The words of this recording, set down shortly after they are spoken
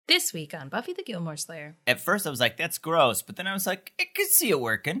This week on Buffy the Gilmore Slayer. At first I was like, that's gross. But then I was like, I could see it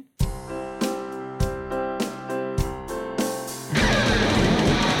working.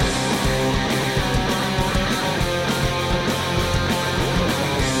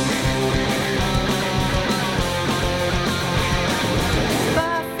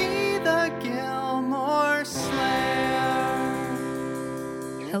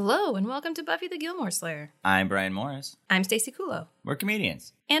 Hello, and welcome to Buffy the Gilmore Slayer. I'm Brian Morris. I'm Stacey Kulo. We're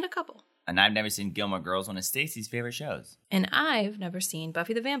comedians. And a couple. And I've never seen Gilmore Girls, one of Stacey's favorite shows. And I've never seen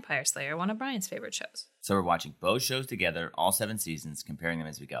Buffy the Vampire Slayer, one of Brian's favorite shows. So we're watching both shows together, all 7 seasons, comparing them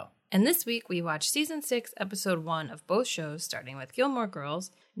as we go. And this week we watched Season 6, Episode 1 of both shows, starting with Gilmore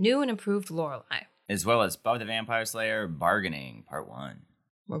Girls, New and Improved Lorelai. As well as Buffy the Vampire Slayer, Bargaining, Part 1.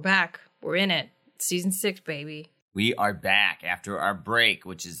 We're back. We're in it. Season 6, baby. We are back after our break,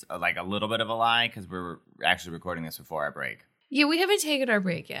 which is like a little bit of a lie because we're actually recording this before our break. Yeah, we haven't taken our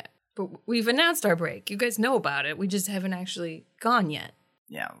break yet, but we've announced our break. You guys know about it. We just haven't actually gone yet.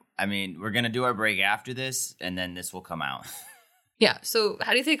 Yeah, I mean, we're going to do our break after this, and then this will come out. Yeah, so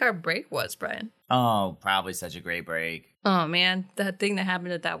how do you think our break was, Brian? Oh, probably such a great break. Oh, man, that thing that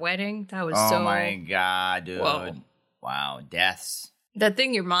happened at that wedding, that was Oh, my God, dude. Whoa. Wow, deaths. That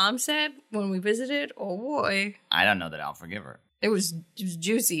thing your mom said when we visited, oh boy. I don't know that I'll forgive her. It was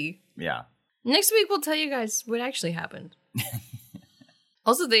juicy. Yeah. Next week, we'll tell you guys what actually happened.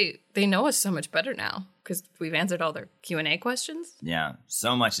 Also, they know us so much better now because we've answered all their Q&A questions. Yeah,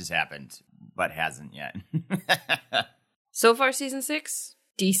 so much has happened, but hasn't yet. So far, Season 6,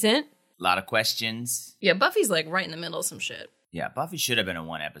 decent. A lot of questions. Yeah, Buffy's like right in the middle of some shit. Yeah, Buffy should have been a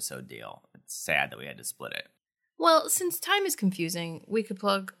 1-episode deal. It's sad that we had to split it. Well, since time is confusing, we could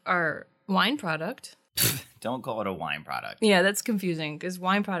plug our wine product. Don't call it a wine product. Yeah, that's confusing because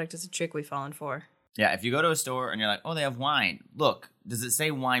wine product is a trick we've fallen for. Yeah, if you go to a store and you're like, oh, they have wine. Look, does it say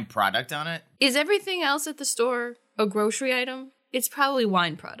wine product on it? Is everything else at the store a grocery item? It's probably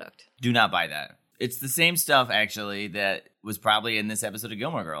wine product. Do not buy that. It's the same stuff, actually, that was probably in this episode of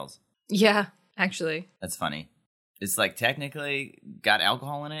Gilmore Girls. Yeah, actually. That's funny. It's like technically got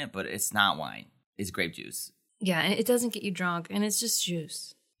alcohol in it, but it's not wine. It's grape juice. Yeah, and it doesn't get you drunk, and it's just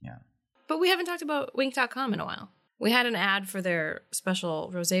juice. Yeah. But we haven't talked about Wink.com in a while. We had an ad for their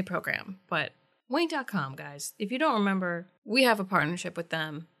special rosé program, but Wink.com, guys, if you don't remember, we have a partnership with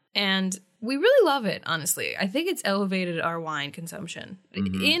them, and we really love it, honestly. I think it's elevated our wine consumption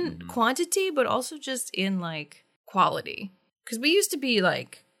in quantity, but also just in, like, quality. Because we used to be,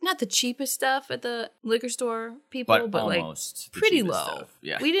 like, not the cheapest stuff at the liquor store, people, but like pretty low. Stuff.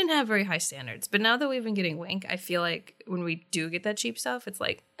 Yeah. We didn't have very high standards. But now that we've been getting Wink, I feel like when we do get that cheap stuff, it's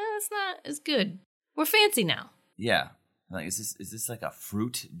like, it's not as good. We're fancy now. Yeah. Like, is this like a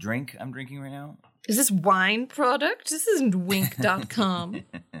fruit drink I'm drinking right now? Is this wine product? This isn't Wink.com.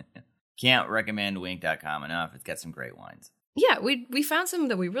 Can't recommend Wink.com enough. It's got some great wines. Yeah, we found some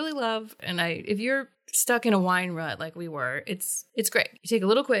that we really love, and if you're stuck in a wine rut like we were, it's great. You take a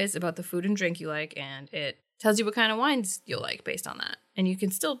little quiz about the food and drink you like, and it tells you what kind of wines you'll like based on that. And you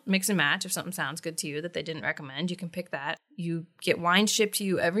can still mix and match if something sounds good to you that they didn't recommend. You can pick that. You get wine shipped to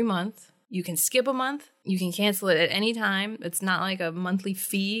you every month. You can skip a month. You can cancel it at any time. It's not like a monthly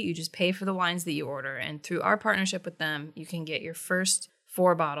fee. You just pay for the wines that you order. And through our partnership with them, you can get your first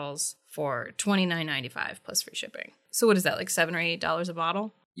 4 bottles for $29.95 plus free shipping. So what is that, like $7 or $8 a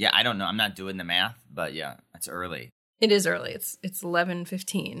bottle? Yeah, I don't know. I'm not doing the math, but yeah, it's early. It is early. It's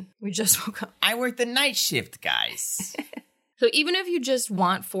 11:15. We just woke up. I work the night shift, guys. So even if you just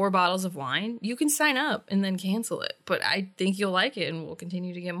want 4 bottles of wine, you can sign up and then cancel it. But I think you'll like it and we'll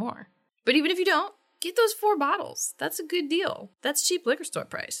continue to get more. But even if you don't, get those 4 bottles. That's a good deal. That's cheap liquor store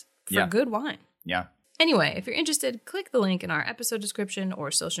price for good wine. Yeah. Anyway, if you're interested, click the link in our episode description or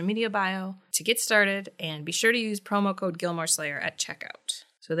social media bio to get started, and be sure to use promo code Gilmore Slayer at checkout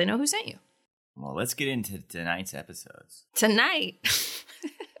so they know who sent you. Well, let's get into tonight's episodes. Tonight.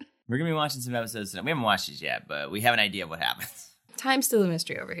 We're going to be watching some episodes tonight. We haven't watched these yet, but we have an idea of what happens. Time's still a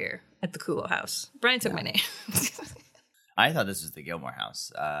mystery over here at the Kulo house. Brian took my name. I thought this was the Gilmore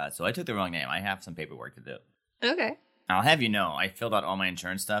house, so I took the wrong name. I have some paperwork to do. Okay. I'll have you know, I filled out all my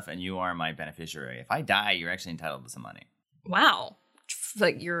insurance stuff, and you are my beneficiary. If I die, you're actually entitled to some money. Wow.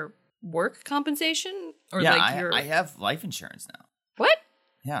 Like your work compensation? Or yeah, like your... I have life insurance now. What?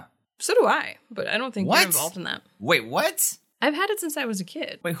 Yeah. So do I, but I don't think you're involved in that. Wait, what? I've had it since I was a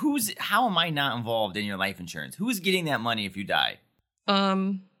kid. Wait, how am I not involved in your life insurance? Who's getting that money if you die?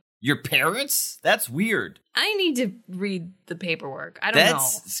 Your parents? That's weird. I need to read the paperwork. I don't know.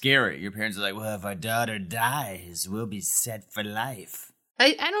 That's scary. Your parents are like, well, if our daughter dies, we'll be set for life.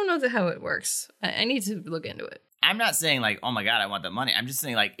 I don't know how it works. I need to look into it. I'm not saying like, oh my God, I want that money. I'm just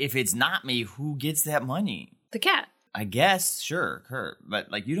saying like, if it's not me, who gets that money? The cat. I guess, sure, Kurt.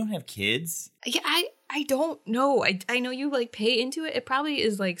 But like, you don't have kids? Yeah, I don't know. I know you like pay into it. It probably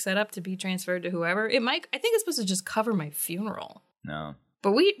is like set up to be transferred to whoever. It might. I think it's supposed to just cover my funeral. No.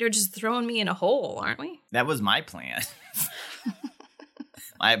 But they're just throwing me in a hole, aren't we? That was my plan.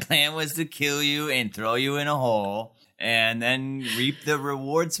 My plan was to kill you and throw you in a hole and then reap the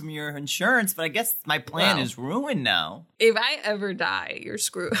rewards from your insurance. But I guess my plan is ruined now. If I ever die, you're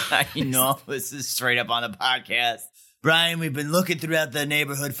screwed. I know. This is straight up on the podcast. Brian, we've been looking throughout the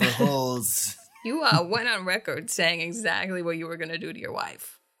neighborhood for holes. You went on record saying exactly what you were going to do to your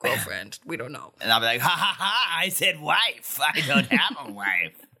wife. Girlfriend, we don't know. And I'll be like, ha ha ha, I said wife. I don't have a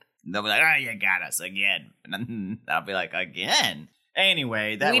wife. And they'll be like, oh, you got us again. And then I'll be like, again?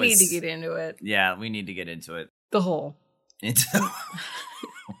 Anyway, we need to get into it. Yeah, we need to get into it. The hole.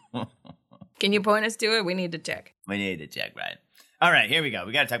 Can you point us to it? We need to check. We need to check, Brian. All right, here we go.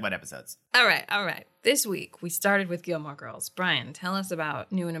 We got to talk about episodes. All right. This week, we started with Gilmore Girls. Brian, tell us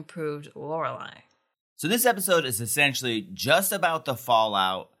about new and improved Lorelai. So this episode is essentially just about the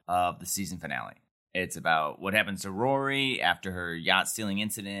fallout of the season finale. It's about what happens to Rory after her yacht stealing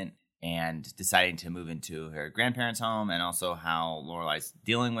incident and deciding to move into her grandparents' home, and also how Lorelai's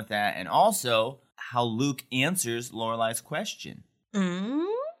dealing with that, and also how Luke answers Lorelai's question. Mm-hmm.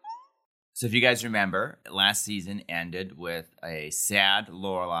 So if you guys remember, last season ended with a sad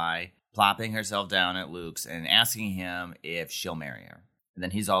Lorelai plopping herself down at Luke's and asking him if she'll marry her. And then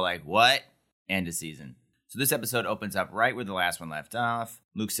he's all like, what? End of season. So this episode opens up right where the last one left off.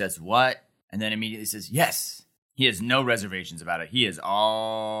 Luke says, what? And then immediately says, yes. He has no reservations about it. He is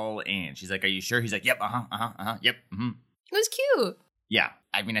all in. She's like, are you sure? He's like, yep, yep. Mm-hmm. It was cute. Yeah.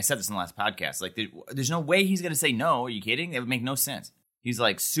 I mean, I said this in the last podcast. Like, there's no way he's going to say no. Are you kidding? That would make no sense. He's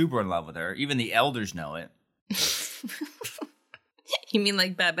like super in love with her. Even the elders know it. You mean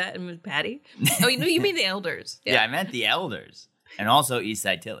like Babette and Miss Patty? Oh, you mean the elders. Yeah, I meant the elders. And also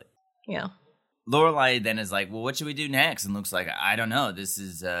Eastside Tilly. Yeah. Lorelai then is like, well, what should we do next? And Luke's like, I don't know. This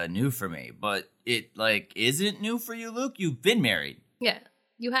is new for me. But it, like, isn't new for you, Luke? You've been married. Yeah.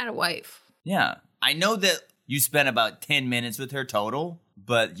 You had a wife. Yeah. I know that you spent about 10 minutes with her total,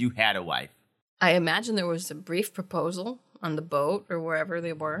 but you had a wife. I imagine there was a brief proposal on the boat or wherever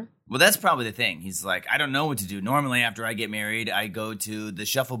they were. Well, that's probably the thing. He's like, I don't know what to do. Normally, after I get married, I go to the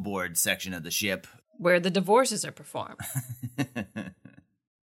shuffleboard section of the ship. Where the divorces are performed.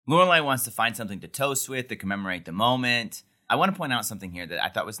 Lorelai wants to find something to toast with to commemorate the moment. I want to point out something here that I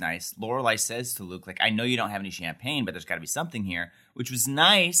thought was nice. Lorelai says to Luke, like, I know you don't have any champagne, but there's got to be something here, which was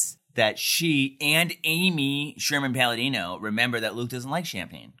nice that she and Amy Sherman-Palladino remember that Luke doesn't like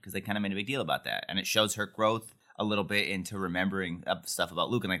champagne because they kind of made a big deal about that. And it shows her growth a little bit into remembering stuff about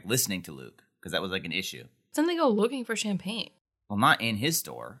Luke and like listening to Luke because that was like an issue. Then they go looking for champagne. Well, not in his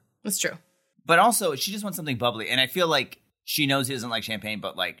store. That's true. But also, she just wants something bubbly. And I feel like she knows he doesn't like champagne,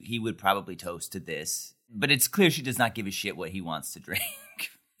 but like he would probably toast to this. But it's clear she does not give a shit what he wants to drink.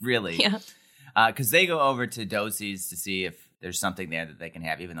 Really. Yeah. Because they go over to Dosey's to see if there's something there that they can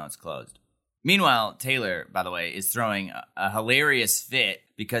have, even though it's closed. Meanwhile, Taylor, by the way, is throwing a hilarious fit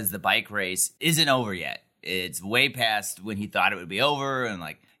because the bike race isn't over yet. It's way past when he thought it would be over, and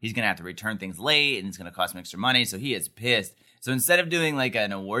like he's going to have to return things late, and it's going to cost him extra money, so he is pissed. So instead of doing like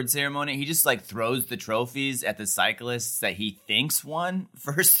an award ceremony, he just like throws the trophies at the cyclists that he thinks won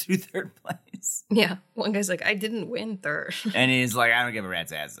first through third place. Yeah. One guy's like, I didn't win third. And he's like, I don't give a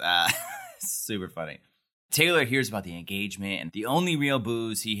rat's ass. Super funny. Taylor hears about the engagement and the only real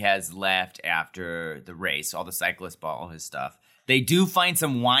booze he has left after the race. All the cyclists bought all his stuff. They do find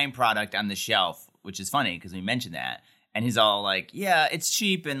some wine product on the shelf, which is funny because we mentioned that. And he's all like, yeah, it's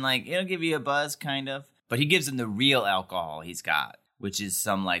cheap and like it'll give you a buzz kind of. But he gives them the real alcohol he's got, which is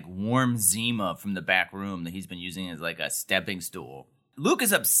some like warm Zima from the back room that he's been using as like a stepping stool. Luke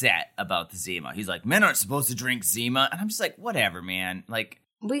is upset about the Zima. He's like, men aren't supposed to drink Zima. And I'm just like, whatever, man. Like,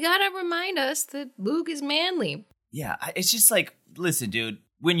 we gotta remind us that Luke is manly. Yeah, it's just like, listen, dude,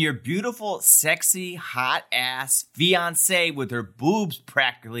 when your beautiful, sexy, hot-ass fiancée with her boobs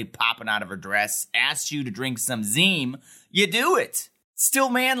practically popping out of her dress asks you to drink some Zima, you do it. Still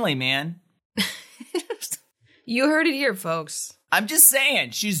manly, man. You heard it here, folks. I'm just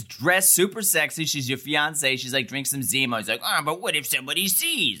saying, she's dressed super sexy. She's your fiancée. She's like, drink some Zima. He's like, but what if somebody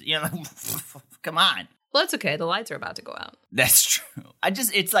sees? You know, come on. Well, that's okay. The lights are about to go out. That's true.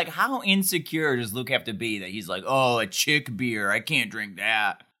 It's like, how insecure does Luke have to be that he's like, oh, a chick beer. I can't drink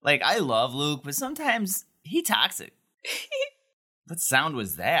that. Like, I love Luke, but sometimes he toxic. What sound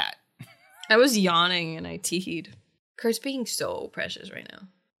was that? I was yawning and I teed. Kurt's being so precious right now.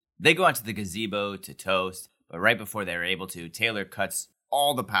 They go out to the gazebo to toast, But right before they're able to, Taylor cuts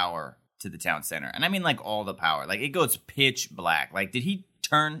all the power to the town center. And I mean like all the power. Like it goes pitch black. Like did he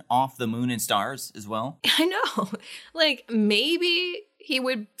turn off the moon and stars as well? I know. Like maybe he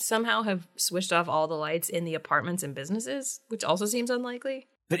would somehow have switched off all the lights in the apartments and businesses, which also seems unlikely.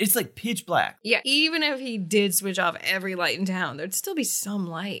 But it's like pitch black. Yeah, even if he did switch off every light in town, there'd still be some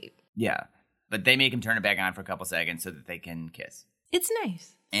light. Yeah. But they make him turn it back on for a couple seconds so that they can kiss. It's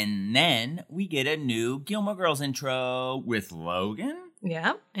nice. And then we get a new Gilmore Girls intro with Logan.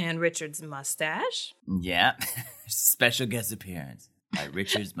 Yeah, and Richard's mustache. Yeah. Special guest appearance by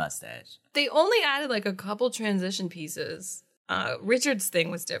Richard's mustache. They only added like a couple transition pieces. Richard's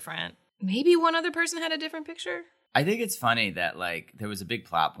thing was different. Maybe one other person had a different picture. I think it's funny that, like, there was a big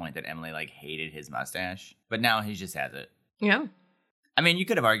plot point that Emily, like, hated his mustache. But now he just has it. Yeah. I mean, you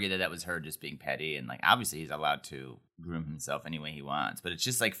could have argued that that was her just being petty. And, like, obviously he's allowed to groom himself any way he wants. But it's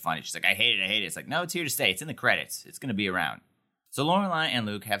just, like, funny. She's like, I hate it. It's like, no, it's here to stay. It's in the credits. It's going to be around. So Lorelai and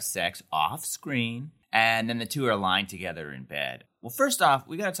Luke have sex off screen. And then the two are lying together in bed. Well, first off,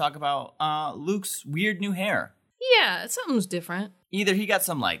 we got to talk about Luke's weird new hair. Yeah, something's different. Either he got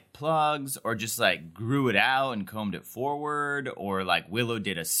some, like, plugs or just, like, grew it out and combed it forward or, like, Willow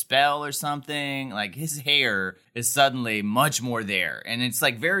did a spell or something. Like, his hair is suddenly much more there. And it's,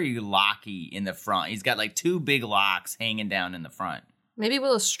 like, very locky in the front. He's got, like, two big locks hanging down in the front. Maybe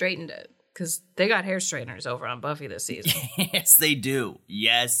Willow straightened it because they got hair straighteners over on Buffy this season. Yes, they do.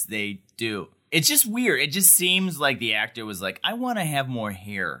 Yes, they do. It's just weird. It just seems like the actor was like, I want to have more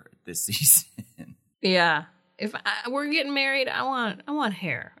hair this season. Yeah. If we're getting married, I want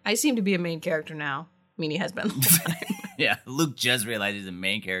hair. I seem to be a main character now. I mean, he has been the whole time. Yeah, Luke just realized he's a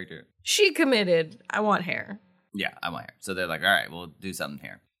main character. She committed. I want hair. Yeah, I want hair. So they're like, all right, we'll do something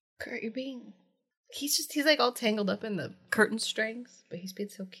here. Kurt, you're being... He's like all tangled up in the curtain strings, but he's being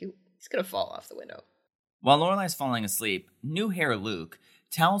so cute. He's going to fall off the window. While Lorelai's falling asleep, new hair Luke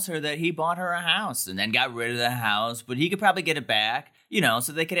tells her that he bought her a house and then got rid of the house, but he could probably get it back,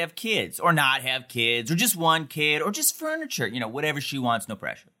 so they could have kids or not have kids or just one kid or just furniture, whatever she wants, no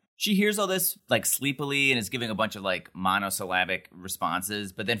pressure. She hears all this like sleepily and is giving a bunch of like monosyllabic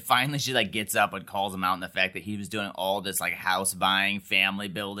responses, but then finally she like gets up and calls him out on the fact that he was doing all this like house buying, family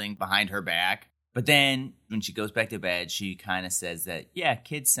building behind her back. But then when she goes back to bed, she kind of says that, yeah,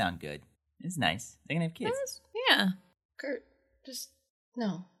 kids sound good. It's nice. They can have kids. Yeah. Kurt, just...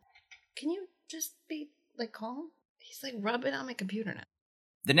 No. Can you just be, like, calm? He's, like, rubbing on my computer now.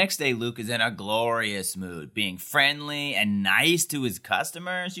 The next day, Luke is in a glorious mood, being friendly and nice to his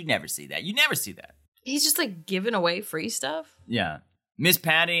customers. You never see that. He's just, like, giving away free stuff? Yeah. Miss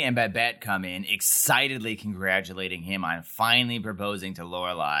Patty and Babette come in, excitedly congratulating him on finally proposing to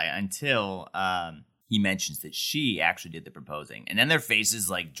Lorelai until, he mentions that she actually did the proposing. And then their faces,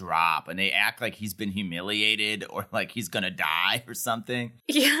 like, drop, and they act like he's been humiliated or like he's gonna die or something.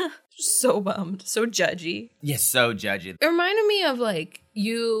 Yeah. So bummed. So judgy. Yeah, so judgy. It reminded me of, like,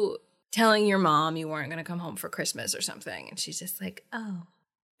 you telling your mom you weren't gonna come home for Christmas or something. And she's just like, oh,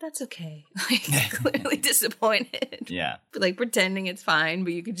 that's okay. Like, clearly disappointed. Yeah. But, like, pretending it's fine,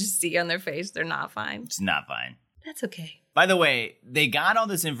 but you could just see on their face they're not fine. It's not fine. That's okay. By the way, they got all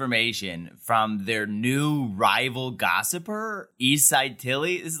this information from their new rival gossiper, Eastside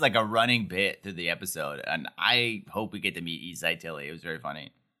Tilly. This is like a running bit through the episode, and I hope we get to meet Eastside Tilly. It was very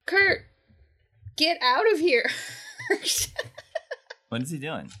funny. Kurt, get out of here. What is he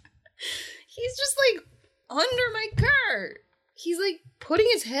doing? He's just like under my cart. He's like putting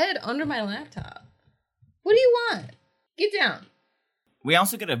his head under my laptop. What do you want? Get down. We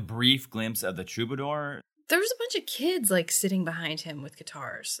also get a brief glimpse of the troubadour. There was a bunch of kids, like, sitting behind him with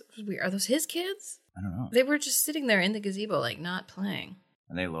guitars. It was weird. Are those his kids? I don't know. They were just sitting there in the gazebo, like, not playing.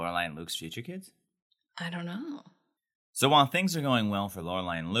 Are they Lorelai and Luke's future kids? I don't know. So while things are going well for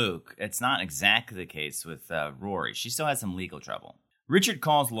Lorelai and Luke, it's not exactly the case with Rory. She still has some legal trouble. Richard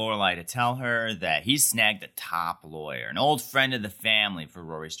calls Lorelai to tell her that he's snagged a top lawyer, an old friend of the family for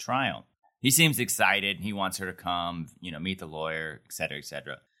Rory's trial. He seems excited. He wants her to come, meet the lawyer, etc.,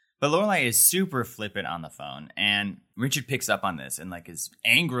 etc. But Lorelai is super flippant on the phone, and Richard picks up on this and is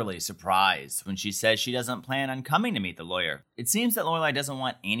angrily surprised when she says she doesn't plan on coming to meet the lawyer. It seems that Lorelai doesn't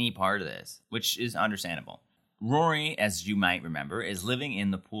want any part of this, which is understandable. Rory, as you might remember, is living in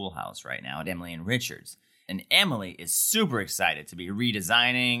the pool house right now at Emily and Richard's, and Emily is super excited to be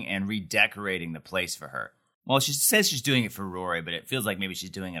redesigning and redecorating the place for her. Well, she says she's doing it for Rory, but it feels like maybe she's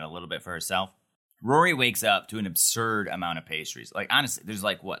doing it a little bit for herself. Rory wakes up to an absurd amount of pastries. Like, honestly, there's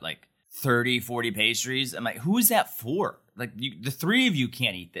 30, 40 pastries. I'm like, who is that for? Like, the three of you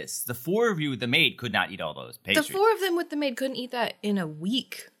can't eat this. The four of you with the maid could not eat all those pastries. The four of them with the maid couldn't eat that in a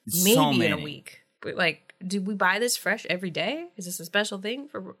week. So Maybe many. in a week. But, like, do we buy this fresh every day? Is this a special thing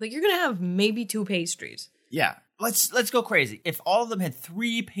for like you're gonna have maybe 2 pastries? Yeah, let's go crazy. If all of them had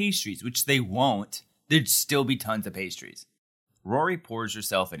 3 pastries, which they won't, there'd still be tons of pastries. Rory pours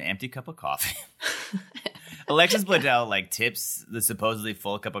herself an empty cup of coffee. Alexis Bledel like tips the supposedly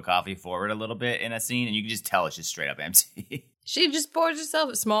full cup of coffee forward a little bit in a scene, and you can just tell it's just straight up empty. She just pours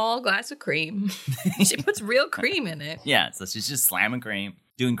herself a small glass of cream. She puts real cream in it. Yeah, so she's just slamming cream,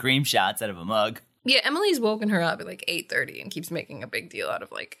 doing cream shots out of a mug. Yeah, Emily's woken her up at like 8:30 and keeps making a big deal out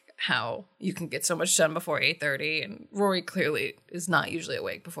of like how you can get so much done before 8:30, and Rory clearly is not usually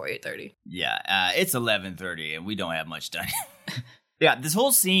awake before 8:30. Yeah, it's 11:30 and we don't have much done. Yeah, this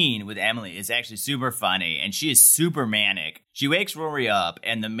whole scene with Emily is actually super funny, and she is super manic. She wakes Rory up,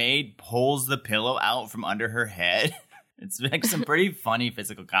 and the maid pulls the pillow out from under her head. It's like some pretty funny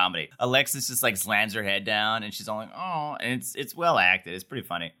physical comedy. Alexis just like slams her head down, and she's all like, "Oh," and it's well acted. It's pretty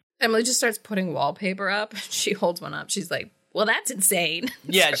funny. Emily just starts putting wallpaper up. She holds one up. She's like, "Well, that's insane."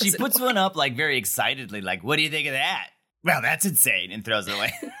 Yeah, she puts one up like very excitedly, like, "What do you think of that?" "Well, that's insane," and throws it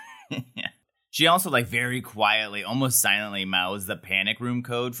away. Yeah. She also, like, very quietly, almost silently mouths the panic room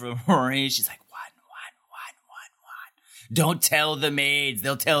code for Rory. She's like, 11111. Don't tell the maids.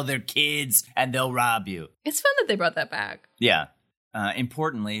 They'll tell their kids, and they'll rob you. It's fun that they brought that back. Yeah.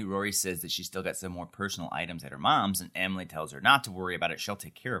 Importantly, Rory says that she's still got some more personal items at her mom's, and Emily tells her not to worry about it. She'll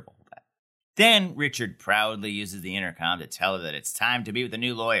take care of all that. Then Richard proudly uses the intercom to tell her that it's time to be with the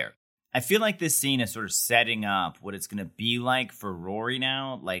new lawyer. I feel like this scene is sort of setting up what it's going to be like for Rory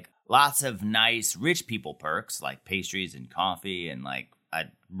now. Like, lots of nice rich people perks, like pastries and coffee and, like, a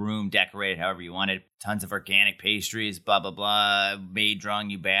room decorated however you wanted. Tons of organic pastries, blah, blah, blah, maid drawing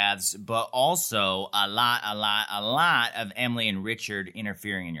you baths. But also a lot of Emily and Richard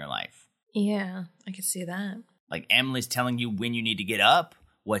interfering in your life. Yeah, I can see that. Like, Emily's telling you when you need to get up,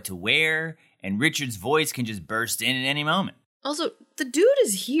 what to wear, and Richard's voice can just burst in at any moment. Also, the dude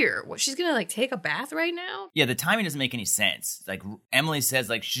is here. What, she's gonna, like, take a bath right now? Yeah, the timing doesn't make any sense. Like, Emily says,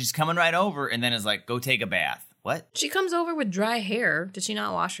 like, she's coming right over, and then is like, go take a bath. What? She comes over with dry hair. Did she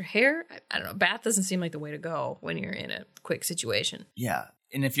not wash her hair? I don't know. Bath doesn't seem like the way to go when you're in a quick situation. Yeah.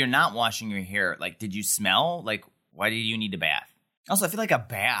 And if you're not washing your hair, like, did you smell? Like, why do you need a bath? Also, I feel like a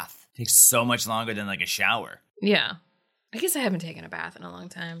bath takes so much longer than, like, a shower. Yeah. I guess I haven't taken a bath in a long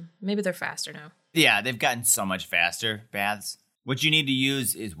time. Maybe they're faster now. Yeah, they've gotten so much faster, baths. What you need to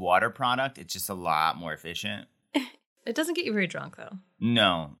use is water product. It's just a lot more efficient. It doesn't get you very drunk, though.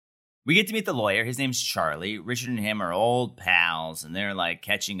 No. We get to meet the lawyer. His name's Charlie. Richard and him are old pals, and they're, like,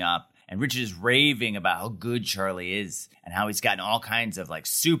 catching up. And Richard is raving about how good Charlie is and how he's gotten all kinds of, like,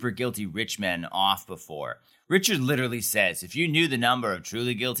 super guilty rich men off before. Richard literally says, if you knew the number of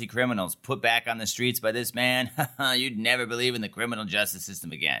truly guilty criminals put back on the streets by this man, you'd never believe in the criminal justice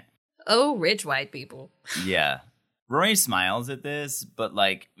system again. Oh, rich white people. Yeah. Rory smiles at this, but,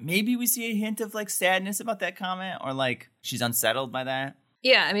 like, maybe we see a hint of, like, sadness about that comment, or, like, she's unsettled by that.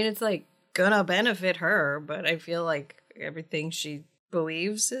 Yeah, I mean, it's, like, gonna benefit her, but I feel like everything she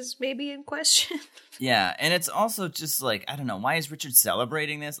believes is maybe in question. Yeah, and it's also just, like, I don't know, why is Richard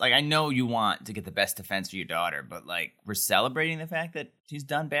celebrating this? Like, I know you want to get the best defense for your daughter, but, like, we're celebrating the fact that she's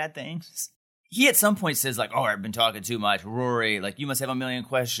done bad things? He at some point says, like, oh, I've been talking too much. Rory, like, you must have a million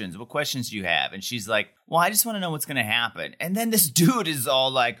questions. What questions do you have? And she's like, well, I just want to know what's going to happen. And then this dude is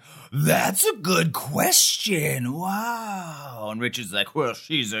all like, that's a good question. Wow. And Richard's like, well,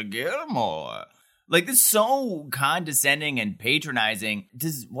 she's a Gilmore. Like, this is so condescending and patronizing.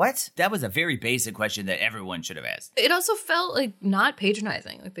 What? That was a very basic question that everyone should have asked. It also felt, like, not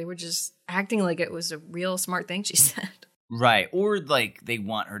patronizing. Like, they were just acting like it was a real smart thing she said. Right. Or, like, they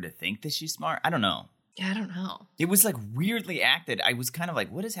want her to think that she's smart. I don't know. Yeah, I don't know. It was, like, weirdly acted. I was kind of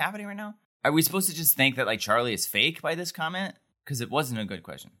like, what is happening right now? Are we supposed to just think that, like, Charlie is fake by this comment? Because it wasn't a good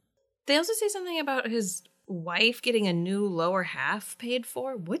question. They also say something about his wife getting a new lower half paid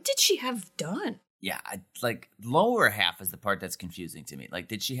for. What did she have done? Yeah, like, lower half is the part that's confusing to me. Like,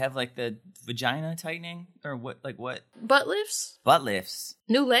 did she have, like, the vagina tightening? Or what, like, what? Butt lifts? Butt lifts.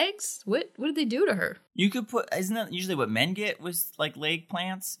 New legs? What did they do to her? You could put, isn't that usually what men get was, like, leg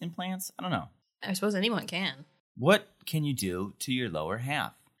implants? I don't know. I suppose anyone can. What can you do to your lower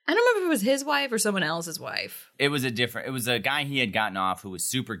half? I don't remember if it was his wife or someone else's wife. It was a guy he had gotten off who was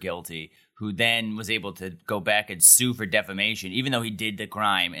super guilty, who then was able to go back and sue for defamation, even though he did the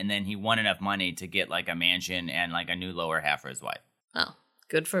crime, and then he won enough money to get, like, a mansion and, like, a new lower half for his wife. Oh,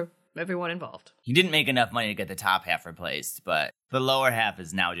 good for everyone involved. He didn't make enough money to get the top half replaced, but the lower half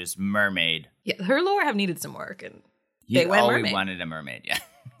is now just mermaid. Yeah, her lower half needed some work, and He they went always mermaid. wanted a mermaid, yeah.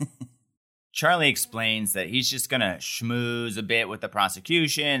 Charlie explains that he's just going to schmooze a bit with the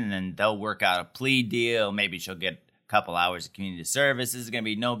prosecution and then they'll work out a plea deal. Maybe she'll get a couple hours of community service. This is going to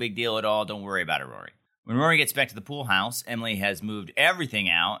be no big deal at all. Don't worry about it, Rory. When Rory gets back to the pool house, Emily has moved everything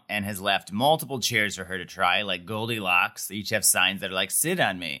out and has left multiple chairs for her to try, like Goldilocks. They each have signs that are like, sit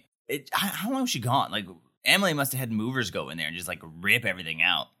on me. How long was she gone? Like, Emily must have had movers go in there and just like rip everything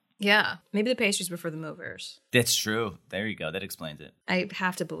out. Yeah, maybe the pastries were for the movers. That's true. There you go. That explains it. I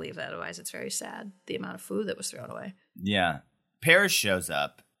have to believe that, otherwise it's very sad, the amount of food that was thrown away. Yeah. Paris shows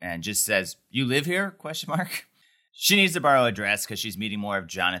up and just says, you live here? Question mark. She needs to borrow a dress because she's meeting more of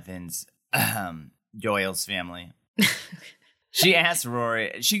Jonathan's, Doyle's family. She asks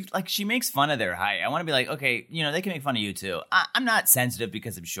Rory, she makes fun of their height. I want to be like, okay, they can make fun of you too. I'm not sensitive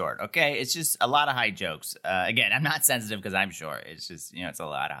because I'm short, okay? It's just a lot of height jokes. Again, I'm not sensitive because I'm short. It's just, it's a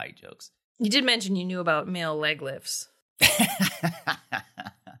lot of height jokes. You did mention you knew about male leg lifts.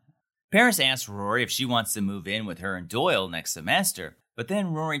 Paris asks Rory if she wants to move in with her and Doyle next semester. But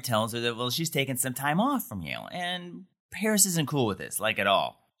then Rory tells her that, well, she's taking some time off from Yale. And Paris isn't cool with this, like at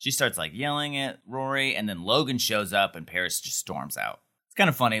all. She starts like yelling at Rory, and then Logan shows up and Paris just storms out. It's kind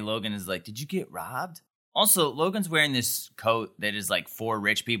of funny. Logan is like, did you get robbed? Also, Logan's wearing this coat that is like for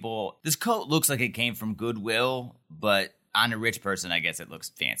rich people. This coat looks like it came from Goodwill, but on a rich person, I guess it looks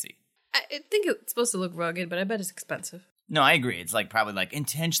fancy. I think it's supposed to look rugged, but I bet it's expensive. No, I agree. It's like probably like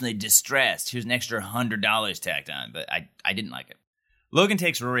intentionally distressed. Here's an extra $100 tacked on, but I didn't like it. Logan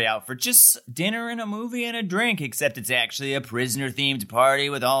takes Rory out for just dinner and a movie and a drink, except it's actually a prisoner-themed party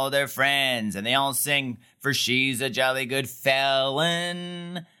with all their friends, and they all sing For She's a Jolly Good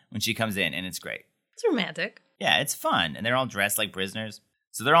Felon when she comes in, and it's great. It's romantic. Yeah, it's fun, and they're all dressed like prisoners.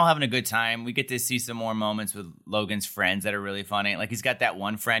 So they're all having a good time. We get to see some more moments with Logan's friends that are really funny. Like, he's got that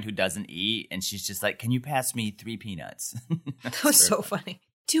one friend who doesn't eat, and she's just like, can you pass me 3 peanuts? That was so funny.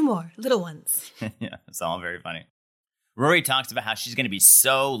 2 more, little ones. Yeah, it's all very funny. Rory talks about how she's going to be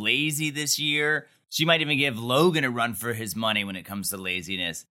so lazy this year. She might even give Logan a run for his money when it comes to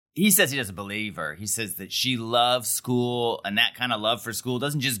laziness. He says he doesn't believe her. He says that she loves school, and that kind of love for school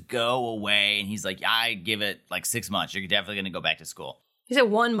doesn't just go away. And he's like, I give it like 6 months. You're definitely going to go back to school. He said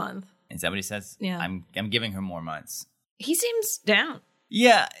 1 month. Is that what he says? Yeah. I'm giving her more months. He seems down.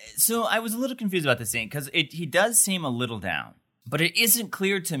 Yeah, so I was a little confused about this scene because he does seem a little down. But it isn't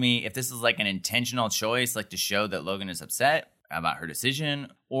clear to me if this is like an intentional choice, like to show that Logan is upset about her decision,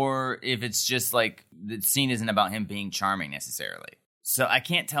 or if it's just like the scene isn't about him being charming necessarily. So I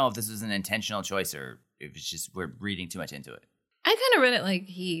can't tell if this was an intentional choice or if it's just we're reading too much into it. I kind of read it like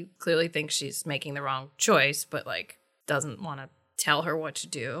he clearly thinks she's making the wrong choice, but like doesn't want to tell her what to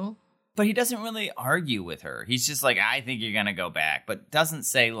do. But he doesn't really argue with her. He's just like, I think you're going to go back, but doesn't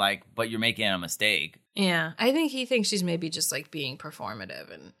say like, but you're making a mistake. Yeah, I think he thinks she's maybe just like being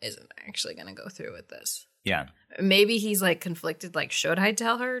performative and isn't actually going to go through with this. Yeah. Maybe he's like conflicted, like, should I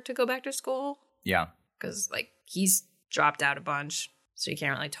tell her to go back to school? Yeah. Because like he's dropped out a bunch, so he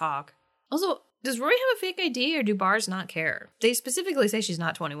can't really talk. Also, does Rory have a fake ID or do bars not care? They specifically say she's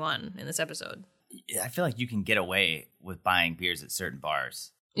not 21 in this episode. I feel like you can get away with buying beers at certain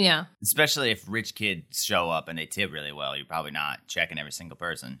bars. Yeah. Especially if rich kids show up and they tip really well. You're probably not checking every single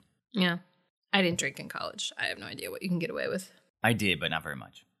person. Yeah. I didn't drink in college. I have no idea what you can get away with. I did, but not very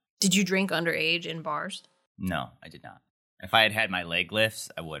much. Did you drink underage in bars? No, I did not. If I had had my leg lifts,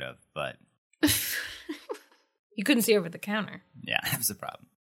 I would have, but... You couldn't see over the counter. Yeah, that was the problem.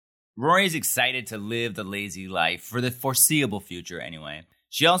 Rory's excited to live the lazy life for the foreseeable future anyway.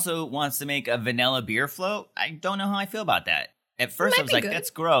 She also wants to make a vanilla beer float. I don't know how I feel about that. At first I was like, that's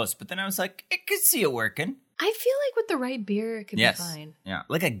gross, but then I was like, I could see it working. I feel like with the right beer, it could be fine. Yeah,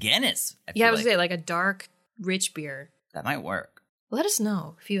 like a Guinness. I was say like a dark, rich beer. That might work. Let us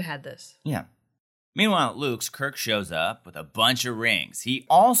know if you had this. Yeah. Meanwhile, at Luke's, Kirk shows up with a bunch of rings. He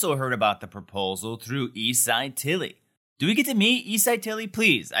also heard about the proposal through Eastside Tilly. Do we get to meet Eastside Tilly?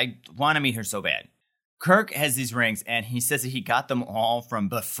 Please, I want to meet her so bad. Kirk has these rings, and he says that he got them all from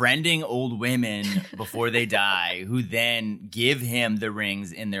befriending old women before they die, who then give him the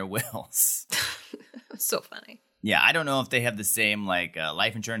rings in their wills. So funny. Yeah, I don't know if they have the same like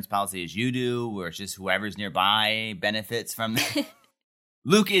life insurance policy as you do, or it's just whoever's nearby benefits from that.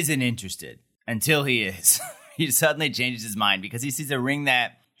 Luke isn't interested until he is. He suddenly changes his mind because he sees a ring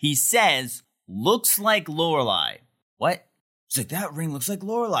that he says looks like Lorelai. What? He's like, that ring looks like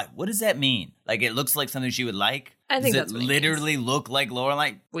Lorelai. What does that mean? Like, it looks like something she would like? I think does that's it what literally look like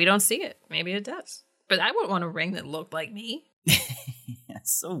Lorelai? We don't see it. Maybe it does. But I wouldn't want a ring that looked like me.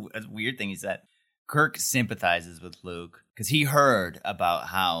 That's a weird thing he said. Kirk sympathizes with Luke because he heard about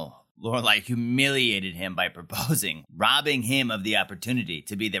how Lorelai humiliated him by proposing, robbing him of the opportunity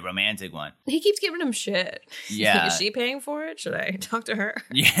to be the romantic one. He keeps giving him shit. Yeah. Is she paying for it? Should I talk to her?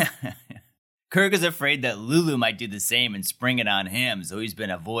 Yeah. Kirk is afraid that Lulu might do the same and spring it on him, so he's been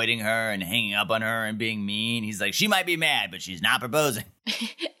avoiding her and hanging up on her and being mean. He's like, she might be mad, but she's not proposing.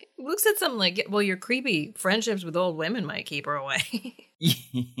 Luke said something like, well, your creepy friendships with old women might keep her away.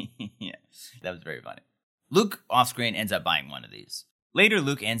 Yeah, that was very funny. Luke, off-screen, ends up buying one of these. Later,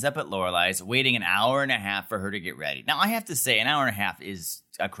 Luke ends up at Lorelai's, waiting an hour and a half for her to get ready. Now, I have to say, an hour and a half is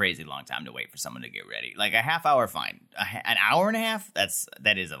a crazy long time to wait for someone to get ready. Like, a half hour, fine. An hour and a half?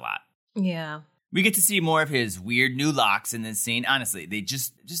 That is a lot. Yeah. We get to see more of his weird new locks in this scene. Honestly, they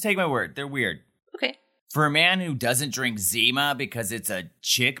just take my word. They're weird. Okay. For a man who doesn't drink Zima because it's a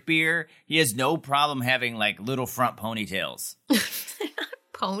chick beer, he has no problem having, like, little front ponytails.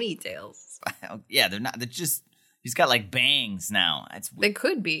 Ponytails. Yeah, they're not. They're just, he's got, like, bangs now. They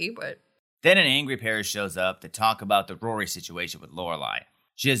could be, but... Then an angry Paris shows up to talk about the Rory situation with Lorelai.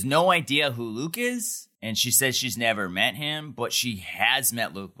 She has no idea who Luke is, and she says she's never met him, but she has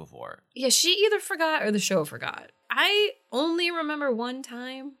met Luke before. Yeah, she either forgot or the show forgot. I only remember one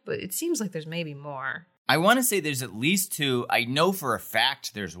time, but it seems like there's maybe more. I want to say there's at least two. I know for a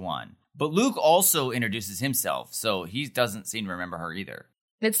fact there's one. But Luke also introduces himself, so he doesn't seem to remember her either.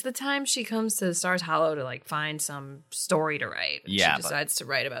 It's the time she comes to Stars Hollow to, like, find some story to write. Yeah, she decides to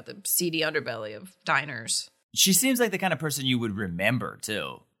write about the seedy underbelly of diners. She seems like the kind of person you would remember,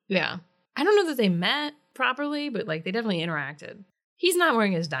 too. Yeah. I don't know that they met properly, but, like, they definitely interacted. He's not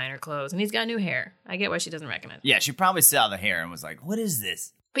wearing his diner clothes, and he's got new hair. I get why she doesn't recognize it. Yeah, she probably saw the hair and was like, what is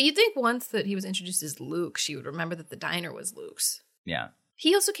this? But you'd think once that he was introduced as Luke, she would remember that the diner was Luke's. Yeah.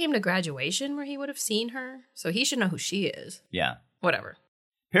 He also came to graduation where he would have seen her, so he should know who she is. Yeah. Whatever.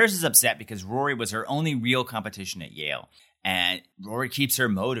 Paris is upset because Rory was her only real competition at Yale, and Rory keeps her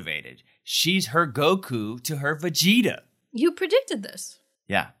motivated. She's her Goku to her Vegeta. You predicted this.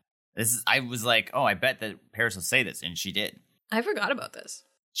 Yeah. I was like, oh, I bet that Paris will say this, and she did. I forgot about this.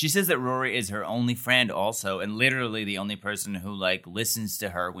 She says that Rory is her only friend also, and literally the only person who, like, listens to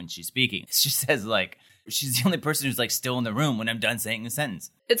her when she's speaking. She says, like, she's the only person who's, like, still in the room when I'm done saying the sentence.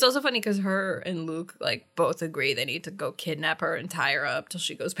 It's also funny because her and Luke, like, both agree they need to go kidnap her and tie her up till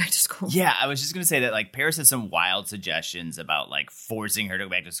she goes back to school. Yeah, I was just going to say that, like, Paris has some wild suggestions about, like, forcing her to go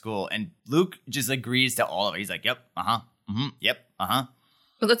back to school, and Luke just agrees to all of it. He's like, yep, yep, Well,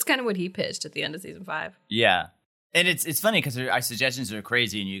 that's kind of what he pitched at the end of season 5. Yeah. And it's funny because our suggestions are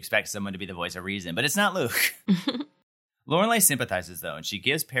crazy and you expect someone to be the voice of reason, but it's not Luke. Lorelai sympathizes, though, and she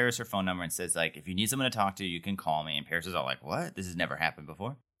gives Paris her phone number and says, like, if you need someone to talk to, you can call me. And Paris is all like, what? This has never happened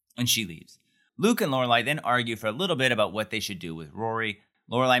before. And she leaves. Luke and Lorelai then argue for a little bit about what they should do with Rory.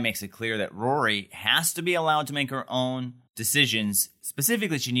 Lorelai makes it clear that Rory has to be allowed to make her own decisions.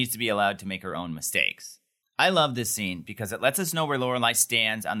 Specifically, she needs to be allowed to make her own mistakes. I love this scene because it lets us know where Lorelai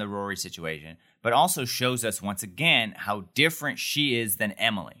stands on the Rory situation, but also shows us once again how different she is than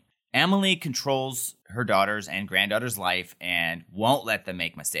Emily. Emily controls her daughter's and granddaughter's life and won't let them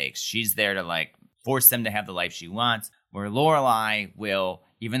make mistakes. She's there to, like, force them to have the life she wants, where Lorelai will,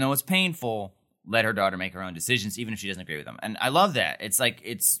 even though it's painful, let her daughter make her own decisions, even if she doesn't agree with them. And I love that. It's like,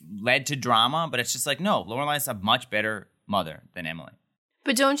 it's led to drama, but it's just like, no, Lorelai's a much better mother than Emily.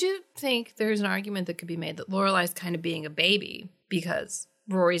 But don't you think there's an argument that could be made that Lorelai's kind of being a baby because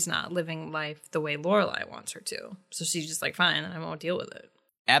Rory's not living life the way Lorelai wants her to? So she's just like, fine, I won't deal with it.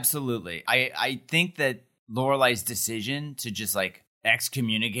 Absolutely. I think that Lorelai's decision to just, like,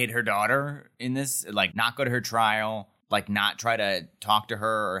 excommunicate her daughter in this, like, not go to her trial, like, not try to talk to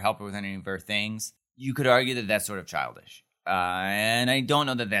her or help her with any of her things, you could argue that that's sort of childish. And I don't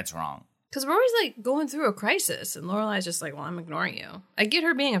know that that's wrong. Because Rory's, like, going through a crisis, and Lorelai's just like, well, I'm ignoring you. I get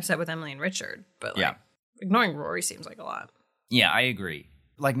her being upset with Emily and Richard, but, like, ignoring Rory seems like a lot. Yeah, I agree.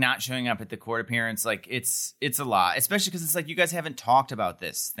 Like, not showing up at the court appearance, like, it's a lot. Especially because it's like, you guys haven't talked about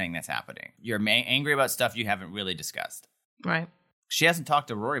this thing that's happening. You're angry about stuff you haven't really discussed. Right. She hasn't talked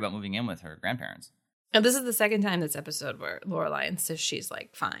to Rory about moving in with her grandparents. And this is the second time this episode where Lorelai insists she's,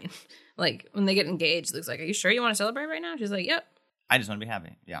 like, fine. Like, when they get engaged, Luke's like, are you sure you want to celebrate right now? She's like, yep. I just want to be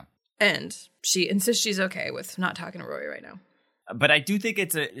happy, yeah. And she insists she's okay with not talking to Rory right now. But I do think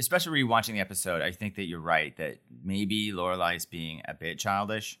especially rewatching the episode, I think that you're right, that maybe Lorelai's being a bit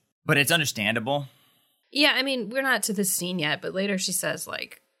childish. But it's understandable. Yeah, I mean, we're not to this scene yet, but later she says,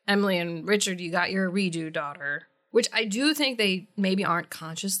 like, Emily and Richard, you got your redo daughter. Which I do think they maybe aren't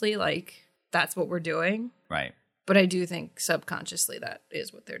consciously, like, that's what we're doing. Right. But I do think subconsciously that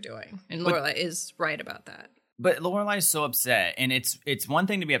is what they're doing. And Lorelai is right about that. But Lorelai is so upset, and it's one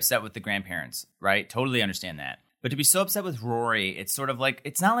thing to be upset with the grandparents, right? Totally understand that. But to be so upset with Rory, it's sort of like,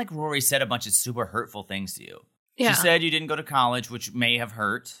 it's not like Rory said a bunch of super hurtful things to you. Yeah. She said you didn't go to college, which may have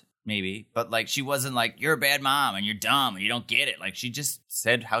hurt, maybe. But like, she wasn't like, you're a bad mom and you're dumb and you don't get it. Like, she just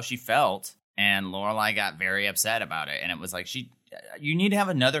said how she felt. And Lorelai got very upset about it. And it was like, you need to have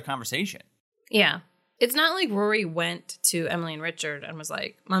another conversation. Yeah. It's not like Rory went to Emily and Richard and was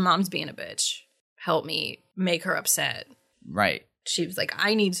like, my mom's being a bitch. Help me make her upset. Right. She was like,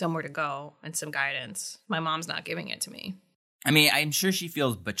 I need somewhere to go and some guidance. My mom's not giving it to me. I mean, I'm sure she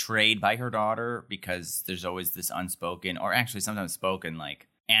feels betrayed by her daughter because there's always this unspoken, or actually sometimes spoken, like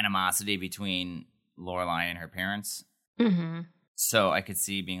animosity between Lorelai and her parents. Mm-hmm. So I could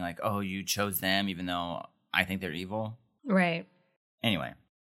see being like, oh, you chose them even though I think they're evil. Right. Anyway,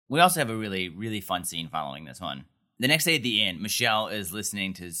 we also have a really, really fun scene following this one. The next day at the inn, Michelle is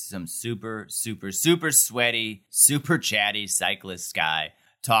listening to some super, super, super sweaty, super chatty cyclist guy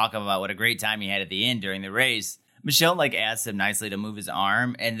talk about what a great time he had at the inn during the race. Michelle, like, asks him nicely to move his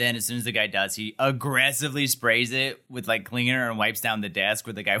arm, and then as soon as the guy does, he aggressively sprays it with, like, cleaner and wipes down the desk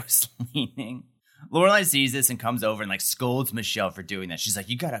where the guy was leaning. Lorelai sees this and comes over and, like, scolds Michelle for doing that. She's like,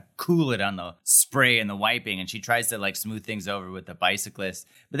 you gotta cool it on the spray and the wiping. And she tries to, like, smooth things over with the bicyclist.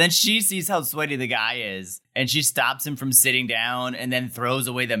 But then she sees how sweaty the guy is. And she stops him from sitting down and then throws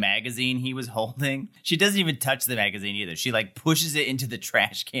away the magazine he was holding. She doesn't even touch the magazine either. She, like, pushes it into the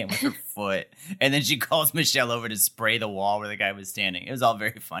trash can with her foot. And then she calls Michelle over to spray the wall where the guy was standing. It was all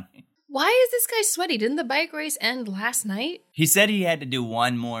very funny. Why is this guy sweaty? Didn't the bike race end last night? He said he had to do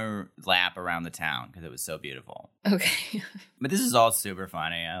one more lap around the town because it was so beautiful. Okay. But this is all super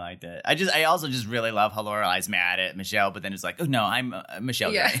funny. I liked it. I also just really love how Lorelai's mad at Michelle, but then it's like, oh no, I'm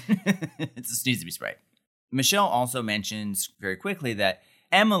Michelle. Yeah. It just needs to be sprayed. Michelle also mentions very quickly that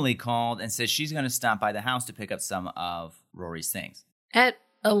Emily called and says she's going to stop by the house to pick up some of Rory's things. At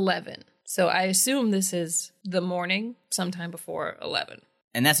 11. So I assume this is the morning, sometime before 11.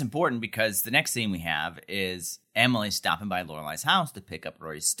 And that's important because the next scene we have is Emily stopping by Lorelai's house to pick up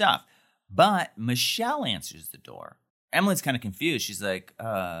Rory's stuff. But Michelle answers the door. Emily's kind of confused. She's like,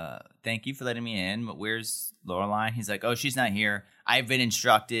 thank you for letting me in, but where's Lorelai? He's like, oh, she's not here. I've been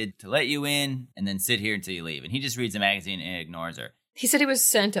instructed to let you in and then sit here until you leave. And he just reads the magazine and ignores her. He said he was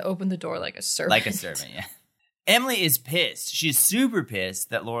sent to open the door like a servant. Like a servant, yeah. Emily is pissed. She's super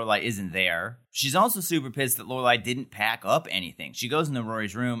pissed that Lorelai isn't there. She's also super pissed that Lorelai didn't pack up anything. She goes into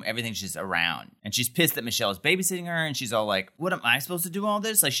Rory's room, everything's just around. And she's pissed that Michelle is babysitting her, and she's all like, what am I supposed to do all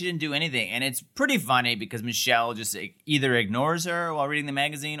this? Like, she didn't do anything. And it's pretty funny because Michelle just either ignores her while reading the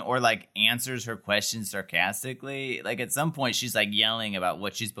magazine or, like, answers her questions sarcastically. Like, at some point, she's, like, yelling about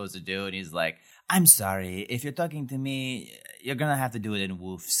what she's supposed to do, and he's like, I'm sorry, if you're talking to me, you're gonna have to do it in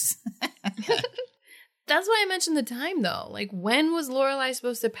woofs. That's why I mentioned the time, though. Like, when was Lorelai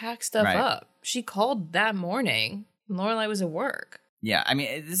supposed to pack stuff up? She called that morning. Lorelai was at work. Yeah, I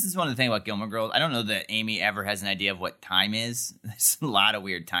mean, this is one of the things about Gilmore Girls. I don't know that Amy ever has an idea of what time is. There's a lot of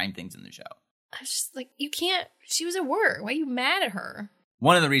weird time things in the show. I was just like, you can't. She was at work. Why are you mad at her?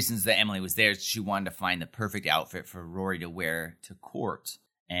 One of the reasons that Emily was there is she wanted to find the perfect outfit for Rory to wear to court.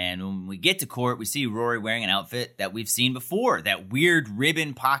 And when we get to court, we see Rory wearing an outfit that we've seen before, that weird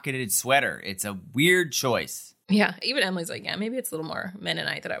ribbon-pocketed sweater. It's a weird choice. Yeah, even Emily's like, yeah, maybe it's a little more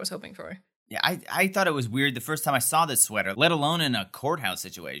Mennonite that I was hoping for. Yeah, I thought it was weird the first time I saw this sweater, let alone in a courthouse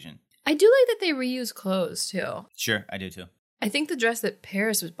situation. I do like that they reuse clothes, too. Sure, I do, too. I think the dress that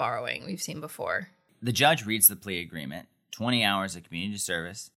Paris was borrowing, we've seen before. The judge reads the plea agreement, 20 hours of community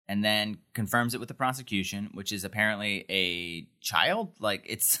service, and then confirms it with the prosecution, which is apparently a child. Like,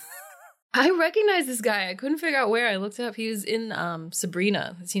 it's... I recognize this guy. I couldn't figure out where. I looked it up. He was in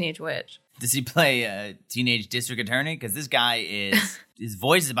Sabrina, the Teenage Witch. Does he play a teenage district attorney? Because this guy is... his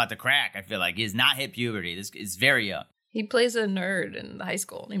voice is about to crack, I feel like. He has not hit puberty. This is very young. He plays a nerd in high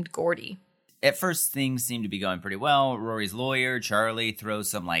school named Gordy. At first, things seem to be going pretty well. Rory's lawyer, Charlie, throws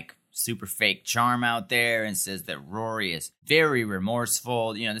some, like, super fake charm out there and says that Rory is very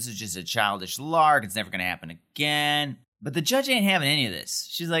remorseful. You know, this is just a childish lark. It's never going to happen again. But the judge ain't having any of this.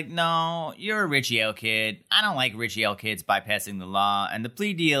 She's like, no, you're a Richie L kid. I don't like Richie L kids bypassing the law. And the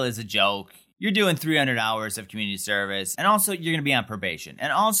plea deal is a joke. You're doing 300 hours of community service. And also, you're going to be on probation.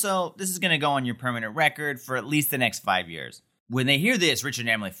 And also, this is going to go on your permanent record for at least the next 5 years. When they hear this, Richard and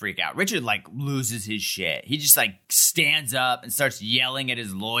Emily freak out. Richard, like, loses his shit. He just, like, stands up and starts yelling at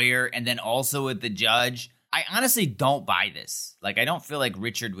his lawyer and then also at the judge. I honestly don't buy this. Like, I don't feel like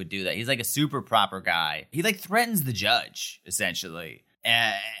Richard would do that. He's, like, a super proper guy. He, like, threatens the judge, essentially.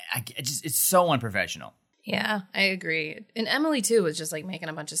 It's so unprofessional. Yeah, I agree. And Emily, too, was just, like, making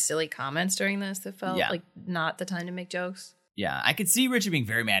a bunch of silly comments during this that felt like not the time to make jokes. Yeah, I could see Richard being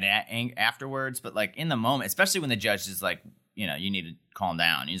very mad afterwards, but like in the moment, especially when the judge is like, you need to calm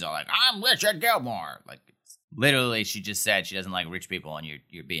down. He's all like, I'm Richard Gilmore. Like, literally, she just said she doesn't like rich people, and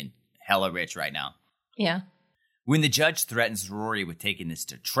you're being hella rich right now. Yeah. When the judge threatens Rory with taking this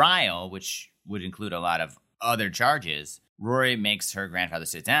to trial, which would include a lot of other charges, Rory makes her grandfather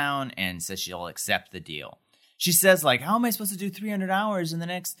sit down and says she'll accept the deal. She says, like, how am I supposed to do 300 hours in the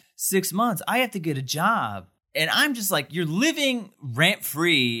next 6 months? I have to get a job. And I'm just like, you're living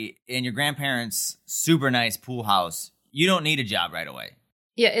rent-free in your grandparents' super nice pool house. You don't need a job right away.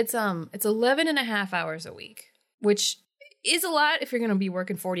 Yeah, it's 11 and a half hours a week, which is a lot if you're going to be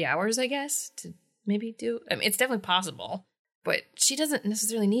working 40 hours, I guess, to maybe do. I mean, it's definitely possible, but she doesn't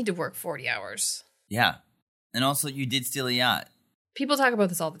necessarily need to work 40 hours. Yeah. And also, you did steal a yacht. People talk about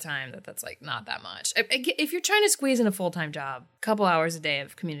this all the time, that's like not that much. If you're trying to squeeze in a full-time job, a couple hours a day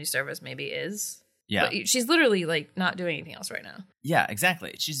of community service maybe is. Yeah. But she's literally like not doing anything else right now. Yeah,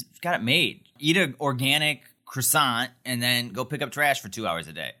 exactly. She's got it made. Eat an organic croissant and then go pick up trash for 2 hours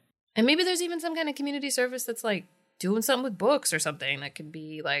a day. And maybe there's even some kind of community service that's like doing something with books or something that could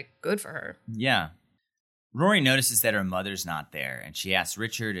be like good for her. Yeah. Rory notices that her mother's not there, and she asks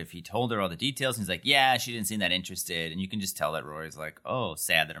Richard if he told her all the details, and he's like, yeah, she didn't seem that interested, and you can just tell that Rory's like, oh,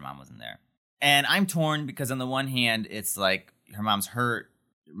 sad that her mom wasn't there. And I'm torn because on the one hand, it's like her mom's hurt,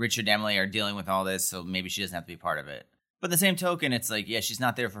 Richard and Emily are dealing with all this, so maybe she doesn't have to be part of it. But the same token, it's like, yeah, she's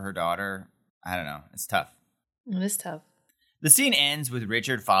not there for her daughter. I don't know. It's tough. It is tough. The scene ends with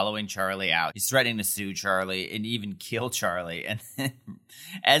Richard following Charlie out. He's threatening to sue Charlie and even kill Charlie. And then,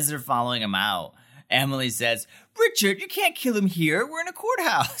 as they're following him out, Emily says, Richard, you can't kill him here. We're in a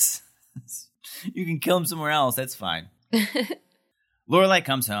courthouse. You can kill him somewhere else. That's fine. Lorelai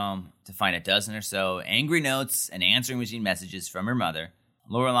comes home to find a dozen or so angry notes and answering machine messages from her mother.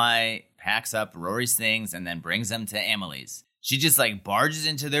 Lorelai packs up Rory's things and then brings them to Emily's. She just like barges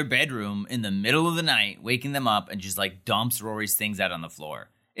into their bedroom in the middle of the night, waking them up, and just like dumps Rory's things out on the floor.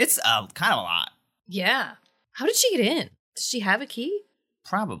 It's kind of a lot. Yeah. How did she get in? Does she have a key?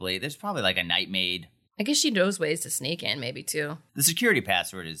 Probably. There's probably like a night maid. I guess she knows ways to sneak in, maybe too. The security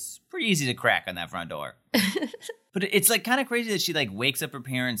password is pretty easy to crack on that front door. But it's like kind of crazy that she like wakes up her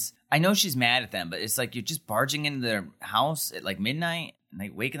parents. I know she's mad at them, but it's like you're just barging into their house at like midnight and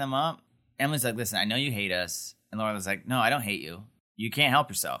like waking them up. Emily's like, listen, I know you hate us. And Lorelai's like, no, I don't hate you. You can't help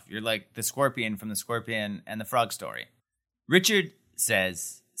yourself. You're like the scorpion from the Scorpion and the Frog story. Richard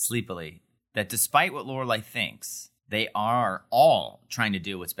says sleepily that despite what Lorelai thinks, they are all trying to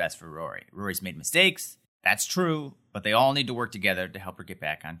do what's best for Rory. Rory's made mistakes. That's true. But they all need to work together to help her get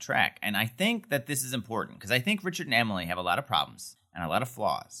back on track. And I think that this is important because I think Richard and Emily have a lot of problems and a lot of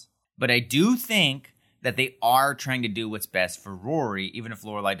flaws. But I do think that they are trying to do what's best for Rory, even if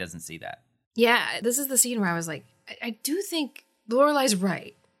Lorelai doesn't see that. Yeah, this is the scene where I was like, I do think Lorelai's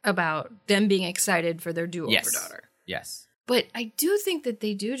right about them being excited for their do-over daughter. Yes. But I do think that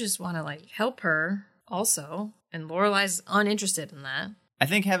they do just want to like help her also. And Lorelai's uninterested in that. I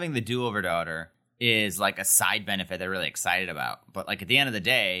think having the do-over daughter is like a side benefit they're really excited about. But like at the end of the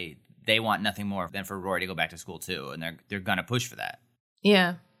day, they want nothing more than for Rory to go back to school too. And they're going to push for that.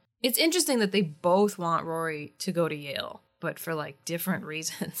 Yeah. It's interesting that they both want Rory to go to Yale, but for like different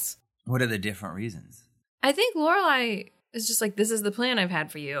reasons. What are the different reasons? I think Lorelai is just like, this is the plan I've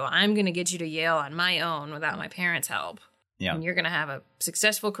had for you. I'm going to get you to Yale on my own without my parents' help. Yeah. And you're going to have a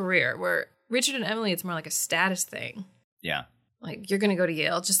successful career. Where Richard and Emily, it's more like a status thing. Yeah. Like, you're going to go to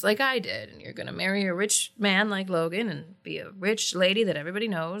Yale just like I did. And you're going to marry a rich man like Logan and be a rich lady that everybody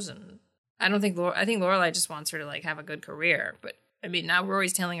knows. And I think Lorelai just wants her to like have a good career. But I mean, now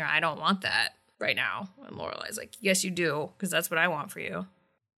Rory's telling her, I don't want that right now. And Lorelai's like, yes, you do. Because that's what I want for you.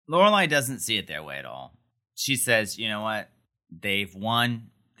 Lorelai doesn't see it their way at all. She says, you know what? They've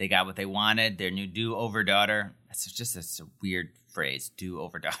won. They got what they wanted. Their new do-over daughter. It's a weird phrase,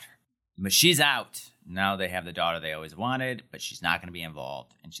 do-over daughter. But she's out. Now they have the daughter they always wanted, but she's not going to be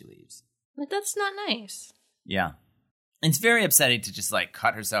involved, and she leaves. But that's not nice. Yeah. It's very upsetting to just, like,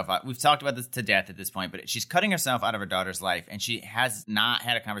 cut herself out. We've talked about this to death at this point, but she's cutting herself out of her daughter's life, and she has not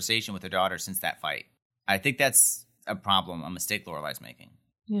had a conversation with her daughter since that fight. I think that's a problem, a mistake Lorelai's making.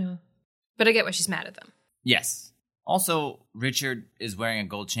 Yeah. But I get why she's mad at them. Yes. Also, Richard is wearing a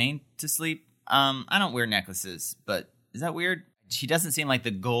gold chain to sleep. I don't wear necklaces, but is that weird? He doesn't seem like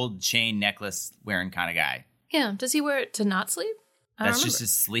the gold chain necklace wearing kind of guy. Yeah. Does he wear it to not sleep? That's just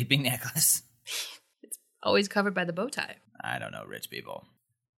his sleeping necklace. It's always covered by the bow tie. I don't know, rich people.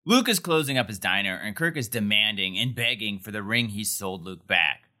 Luke is closing up his diner, and Kirk is demanding and begging for the ring he sold Luke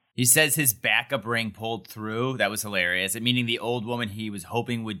back. He says his backup ring pulled through. That was hilarious. Meaning the old woman he was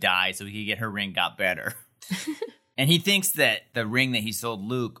hoping would die so he could get her ring got better. And he thinks that the ring that he sold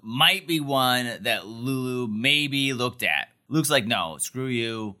Luke might be one that Lulu maybe looked at. Luke's like, no, screw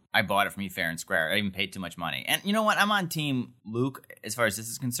you. I bought it from you fair and square. I even paid too much money. And you know what? I'm on team Luke as far as this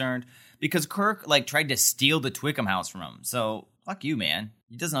is concerned because Kirk tried to steal the Twickham house from him. So fuck you, man.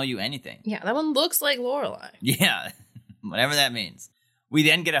 He doesn't owe you anything. Yeah, that one looks like Lorelai. Yeah, whatever that means. We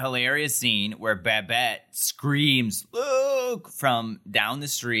then get a hilarious scene where Babette screams, Luke, from down the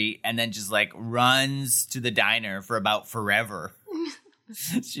street and then just runs to the diner for about forever.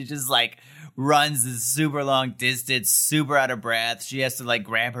 She just runs this super long distance, super out of breath. She has to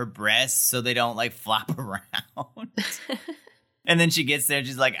grab her breasts so they don't flop around. And then she gets there,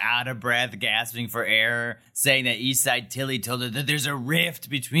 she's out of breath, gasping for air, saying that Eastside Tilly told her that there's a rift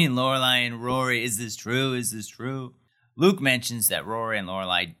between Lorelai and Rory. Is this true? Is this true? Luke mentions that Rory and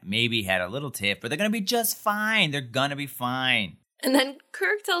Lorelai maybe had a little tiff, but they're going to be just fine. They're going to be fine. And then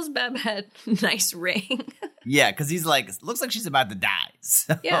Kirk tells Babette, nice ring. Yeah, because he's looks like she's about to die.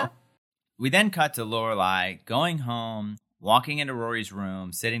 So. Yeah. We then cut to Lorelai going home, walking into Rory's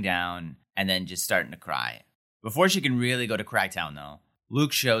room, sitting down, and then just starting to cry. Before she can really go to Crytown, though,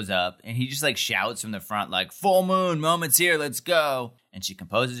 Luke shows up, and he just shouts from the front, full moon, moment's here, let's go. And she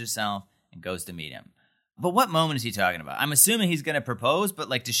composes herself and goes to meet him. But what moment is he talking about? I'm assuming he's going to propose, but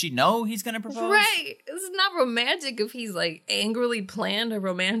does she know he's going to propose? Right. This is not romantic if he's angrily planned a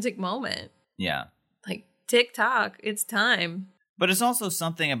romantic moment. Yeah. Tick-tock, it's time. But it's also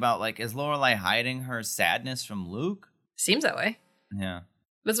something about, is Lorelai hiding her sadness from Luke? Seems that way. Yeah.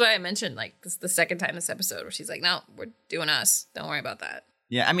 That's why I mentioned, this is the second time this episode where she's no, we're doing us. Don't worry about that.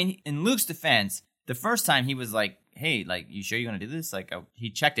 Yeah, I mean, in Luke's defense, the first time he was hey, you sure you're going to do this? He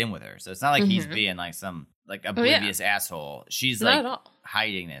checked in with her. So it's not he's being some, oblivious asshole. She's, not at all.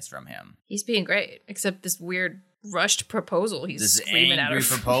 hiding this from him. He's being great, except this weird rushed proposal he's screaming out of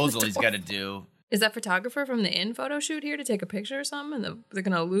This angry proposal he's got to do. Is that photographer from the inn photo shoot here to take a picture or something? And they're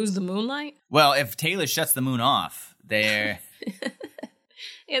going to lose the moonlight? Well, if Taylor shuts the moon off, they're...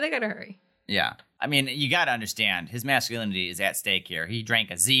 Yeah, they got to hurry. Yeah. I mean, you got to understand, his masculinity is at stake here. He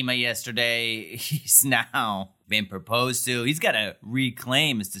drank a Zima yesterday. He's now been proposed to. He's got to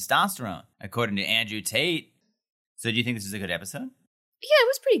reclaim his testosterone, according to Andrew Tate. So do you think this is a good episode? Yeah, it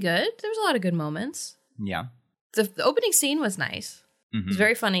was pretty good. There was a lot of good moments. Yeah. The opening scene was nice. Mm-hmm. It was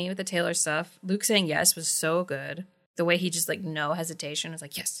very funny with the Taylor stuff. Luke saying yes was so good. The way he just no hesitation was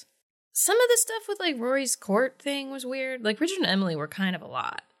yes. Some of the stuff with Rory's court thing was weird. Richard and Emily were kind of a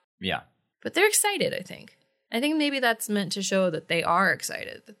lot. Yeah. But they're excited, I think. I think maybe that's meant to show that they are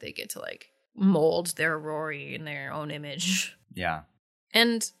excited, that they get to mold their Rory in their own image. Yeah.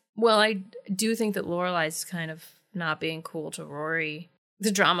 And, well, I do think that Lorelai's kind of not being cool to Rory.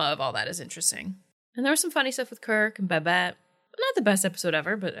 The drama of all that is interesting. And there was some funny stuff with Kirk and Babette. Not the best episode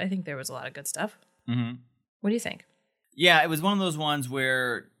ever, but I think there was a lot of good stuff. Mm-hmm. What do you think? Yeah, it was one of those ones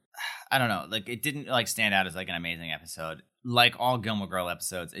where, I don't know, it didn't stand out as an amazing episode. Like all Gilmore Girl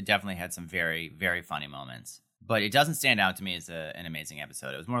episodes, it definitely had some very, very funny moments. But it doesn't stand out to me as an amazing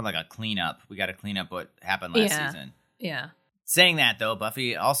episode. It was more like a cleanup. We got to clean up what happened last season. Yeah. Saying that, though,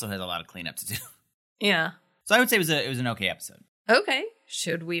 Buffy also has a lot of cleanup to do. Yeah. So I would say it was an okay episode. Okay.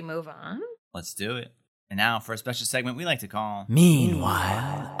 Should we move on? Let's do it. And now for a special segment we like to call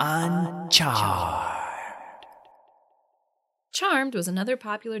Meanwhile on Charmed. Charmed was another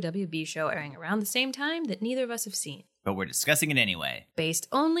popular WB show airing around the same time that neither of us have seen. But we're discussing it anyway. Based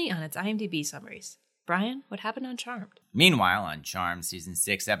only on its IMDb summaries. Brian, what happened on Charmed? Meanwhile, on Charmed Season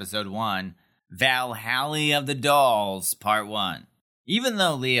 6, Episode 1, Valhalla of the Dolls, Part 1. Even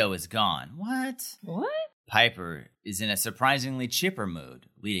though Leo is gone, what? Piper is in a surprisingly chipper mood,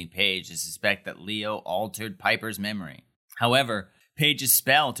 leading Paige to suspect that Leo altered Piper's memory. However, Paige's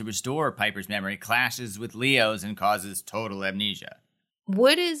spell to restore Piper's memory clashes with Leo's and causes total amnesia.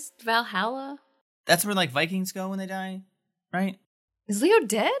 What is Valhalla? That's where, Vikings go when they die, right? Is Leo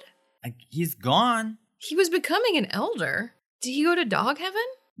dead? He's gone. He was becoming an elder. Did he go to dog heaven?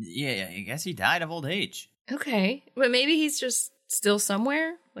 Yeah, I guess he died of old age. Okay, but maybe he's just still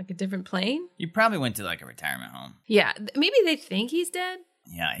somewhere, a different plane? He probably went to, a retirement home. Yeah, maybe they think he's dead.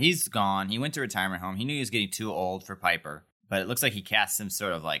 Yeah, he's gone. He went to retirement home. He knew he was getting too old for Piper, but it looks like he cast some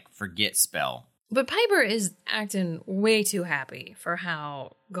sort of, forget spell. But Piper is acting way too happy for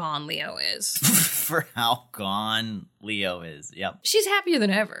how gone Leo is. For how gone Leo is, yep. She's happier than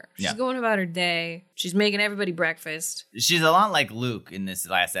ever. She's Yeah. going about her day. She's making everybody breakfast. She's a lot like Luke in this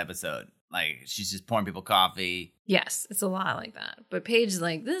last episode. She's just pouring people coffee. Yes, it's a lot like that. But Paige is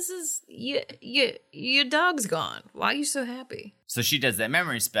this is, your dog's gone. Why are you so happy? So she does that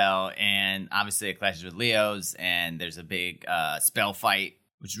memory spell, and obviously it clashes with Leo's, and there's a big spell fight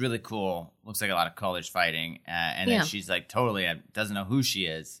which is really cool. Looks like a lot of colors fighting. And then she's like totally doesn't know who she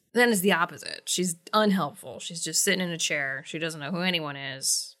is. Then it's the opposite. She's unhelpful. She's just sitting in a chair. She doesn't know who anyone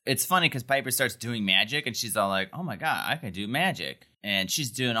is. It's funny because Piper starts doing magic and she's all like, oh my God, I can do magic. And she's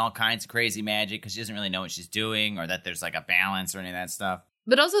doing all kinds of crazy magic because she doesn't really know what she's doing or that there's like a balance or any of that stuff.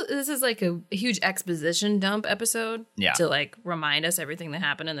 But also, this is like a huge exposition dump episode to like remind us everything that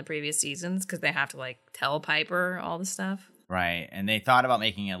happened in the previous seasons because they have to like tell Piper all the stuff. Right. And they thought about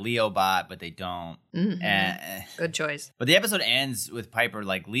making a Leo bot, but they don't. Good choice. But the episode ends with Piper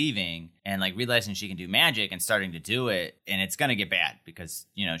like leaving and like realizing she can do magic and starting to do it. And it's going to get bad because,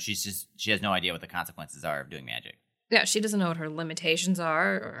 you know, she has no idea what the consequences are of doing magic. Yeah. She doesn't know what her limitations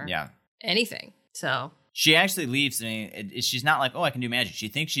are or anything. So she actually leaves. I mean, she's not like, oh, I can do magic. She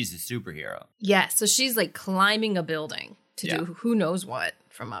thinks she's a superhero. Yeah. So she's like climbing a building to do who knows what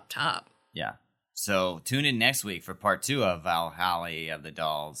from up top. Yeah. So tune in next week for part 2 of Valhalla of the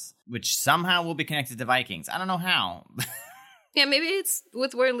Dolls, which somehow will be connected to Vikings. I don't know how. Yeah, maybe it's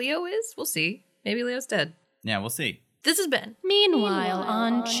with where Leo is. We'll see. Maybe Leo's dead. Yeah, we'll see. This has been Meanwhile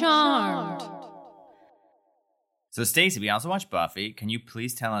on Charmed. So Stacey, we also watched Buffy. Can you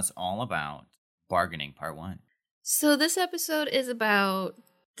please tell us all about Bargaining Part 1? So this episode is about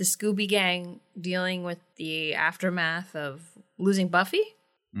the Scooby Gang dealing with the aftermath of losing Buffy.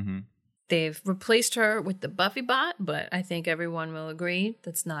 Mm-hmm. They've replaced her with the Buffy bot, but I think everyone will agree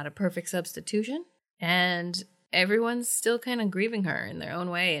that's not a perfect substitution. And everyone's still kind of grieving her in their own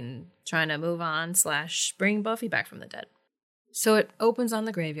way and trying to move on / bring Buffy back from the dead. So it opens on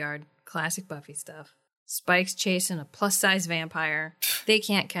the graveyard. Classic Buffy stuff. Spike's chasing a plus-size vampire. They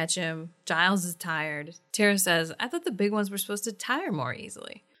can't catch him. Giles is tired. Tara says, I thought the big ones were supposed to tire more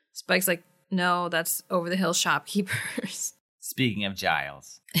easily. Spike's like, no, that's over-the-hill shopkeepers. Speaking of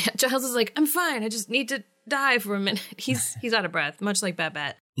Giles. Giles is like, I'm fine. I just need to die for a minute. He's out of breath, much like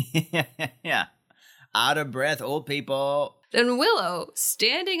Babette. Yeah. Out of breath, old people. Then Willow,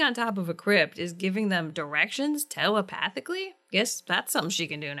 standing on top of a crypt, is giving them directions telepathically. Guess that's something she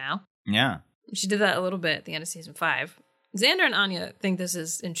can do now. Yeah. She did that a little bit at the end of season 5. Xander and Anya think this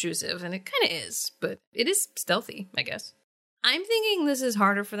is intrusive, and it kind of is, but it is stealthy, I guess. I'm thinking this is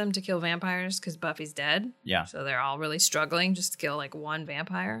harder for them to kill vampires because Buffy's dead. Yeah. So they're all really struggling just to kill like one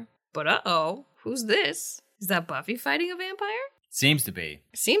vampire. But uh-oh, who's this? Is that Buffy fighting a vampire? Seems to be.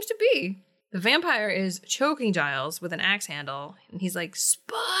 Seems to be. The vampire is choking Giles with an axe handle, and he's like,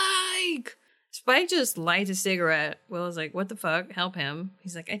 Spike! Spike just lights a cigarette. Willow's like, what the fuck? Help him.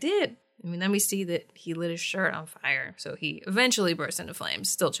 He's like, I did. I mean, then we see that he lit his shirt on fire, so he eventually bursts into flames,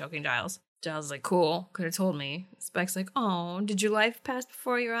 still choking Giles. Giles is like, cool, could have told me. Spike's like, oh, did your life pass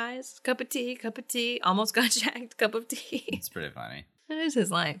before your eyes? Cup of tea, almost got jacked, cup of tea. It's pretty funny. That is his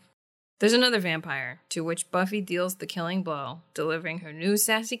life. There's another vampire, to which Buffy deals the killing blow, delivering her new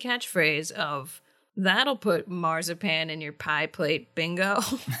sassy catchphrase of, that'll put marzipan in your pie plate, bingo.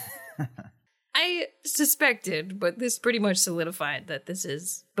 I suspected, but this pretty much solidified that this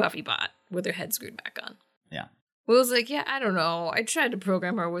is Buffy Bot with her head screwed back on. Yeah. Will's like, yeah, I don't know. I tried to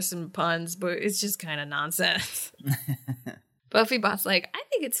program her with some puns, but it's just kind of nonsense. Buffy Bot's like, I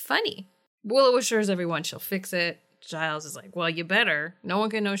think it's funny. Willow assures everyone she'll fix it. Giles is like, well, you better. No one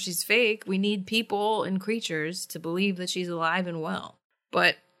can know she's fake. We need people and creatures to believe that she's alive and well.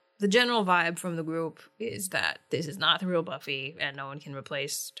 But the general vibe from the group is that this is not the real Buffy and no one can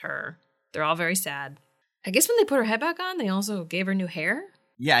replace her. They're all very sad. I guess when they put her head back on, they also gave her new hair.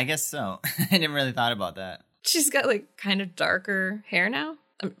 Yeah, I guess so. I never really thought about that. She's got like kind of darker hair now.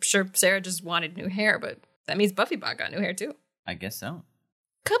 I'm sure Sarah just wanted new hair, but that means Buffy Bot got new hair too. I guess so.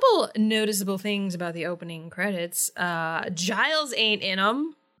 Couple noticeable things about the opening credits. Giles ain't in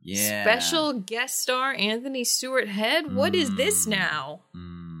them. Yeah. Special guest star Anthony Stewart Head. What is this now?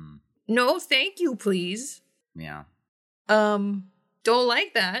 No, thank you, please. Yeah. Don't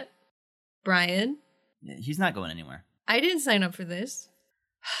like that, Brian. Yeah, he's not going anywhere. I didn't sign up for this.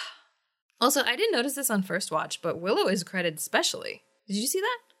 Also, I didn't notice this on first watch, but Willow is credited specially. Did you see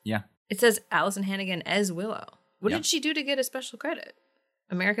that? Yeah. It says Allison Hannigan as Willow. What did she do to get a special credit?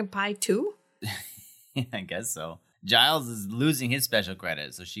 American Pie 2? I guess so. Giles is losing his special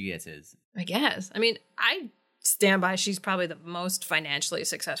credit, so she gets his. I guess. I mean, I stand by she's probably the most financially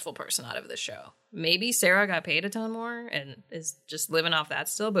successful person out of the show. Maybe Sarah got paid a ton more and is just living off that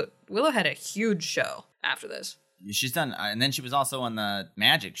still, but Willow had a huge show after this. She's done, and then she was also on the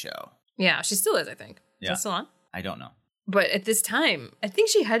Magic show. Yeah, she still is, I think. Is Yeah. that still on? I don't know. But at this time, I think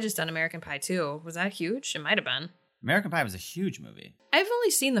she had just done American Pie 2. Was that huge? It might have been. American Pie was a huge movie. I've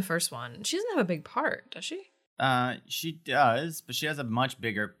only seen the first one. She doesn't have a big part, does she? She does, but she has a much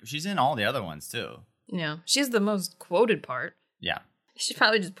bigger... She's in all the other ones, too. Yeah. She has the most quoted part. Yeah. She should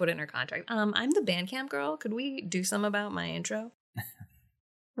probably just put it in her contract. I'm the Bandcamp girl. Could we do some about my intro?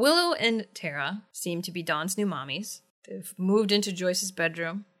 Willow and Tara seem to be Dawn's new mommies. They've moved into Joyce's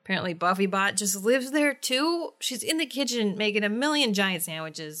bedroom. Apparently Buffybot just lives there too. She's in the kitchen making a million giant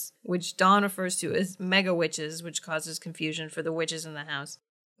sandwiches, which Dawn refers to as mega witches, which causes confusion for the witches in the house.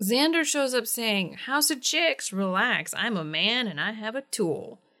 Xander shows up saying, House of Chicks, relax. I'm a man and I have a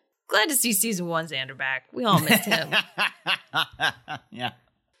tool. Glad to see season 1 Xander back. We all missed him. Yeah.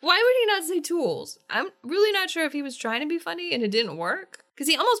 Why would he not say tools? I'm really not sure if he was trying to be funny and it didn't work. Because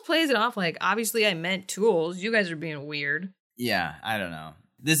he almost plays it off like, obviously I meant tools. You guys are being weird. Yeah, I don't know.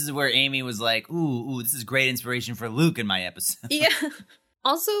 This is where Amy was like, ooh, this is great inspiration for Luke in my episode. Yeah.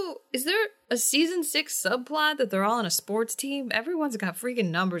 Also, is there a season 6 subplot that they're all on a sports team? Everyone's got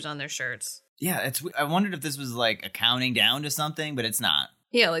freaking numbers on their shirts. Yeah, I wondered if this was like a counting down to something, but it's not.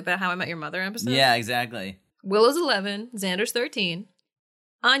 Yeah, like that How I Met Your Mother episode. Yeah, exactly. Willow's 11, Xander's 13.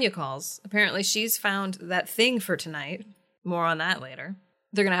 Anya calls. Apparently she's found that thing for tonight. More on that later.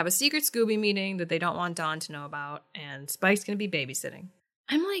 They're going to have a secret Scooby meeting that they don't want Dawn to know about, and Spike's going to be babysitting.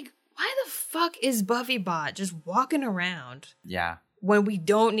 I'm like, why the fuck is Buffybot just walking around? Yeah. When we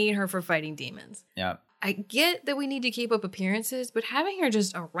don't need her for fighting demons? Yeah. I get that we need to keep up appearances, but having her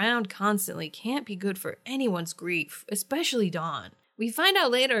just around constantly can't be good for anyone's grief, especially Dawn. We find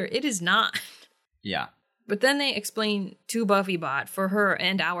out later it is not. Yeah. But then they explain to Buffybot, for her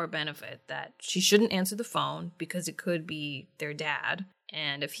and our benefit, that she shouldn't answer the phone because it could be their dad.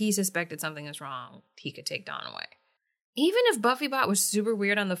 And if he suspected something is wrong, he could take Dawn away. Even if Buffybot was super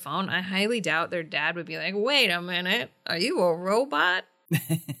weird on the phone, I highly doubt their dad would be like, wait a minute, are you a robot?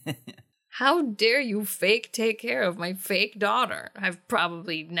 How dare you fake take care of my fake daughter I've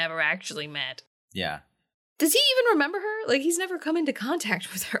probably never actually met. Yeah. Does he even remember her? Like, he's never come into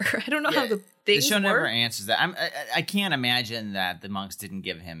contact with her. I don't know how the things The show work. never answers that. I can't imagine that the monks didn't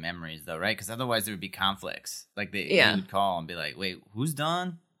give him memories, though, right? Because otherwise there would be conflicts. Like, he would call and be like, wait, who's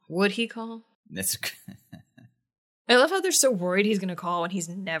Dawn? Would he call? That's I love how they're so worried he's going to call when he's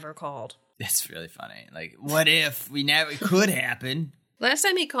never called. That's really funny. Like, what if we never... It could happen. Last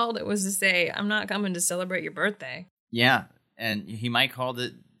time he called, it was to say, I'm not coming to celebrate your birthday. Yeah, and he might call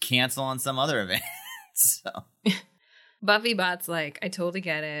to cancel on some other event. So Buffybot's like, I totally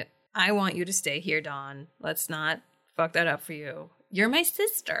get it. I want you to stay here, Dawn. Let's not fuck that up for you. You're my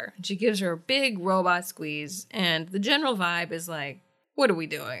sister. And she gives her a big robot squeeze, and the general vibe is like, what are we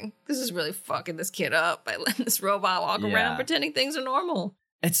doing? This is really fucking this kid up by letting this robot walk around pretending things are normal.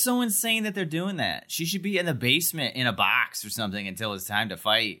 It's so insane that they're doing that. She should be in the basement in a box or something until it's time to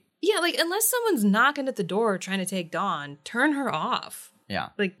fight. Yeah, like, unless someone's knocking at the door trying to take Dawn, turn her off. Yeah.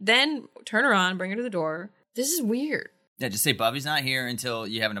 Like, then turn her on, bring her to the door. This is weird. Yeah, just say Buffy's not here until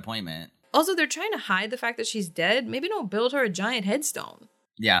you have an appointment. Also, they're trying to hide the fact that she's dead. Maybe don't build her a giant headstone.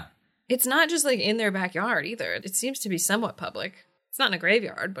 Yeah. It's not just, like, in their backyard, either. It seems to be somewhat public. It's not in a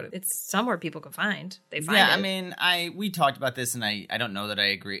graveyard, but it's somewhere people can find. They find it. Yeah, I mean, we talked about this, and I don't know that I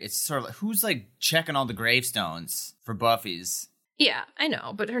agree. It's sort of like, who's, like, checking all the gravestones for Buffy's? Yeah, I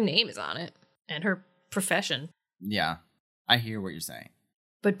know, but her name is on it. And her profession. Yeah, I hear what you're saying.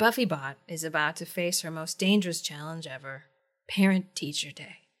 But Buffybot is about to face her most dangerous challenge ever, Parent-Teacher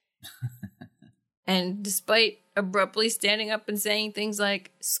Day. And despite abruptly standing up and saying things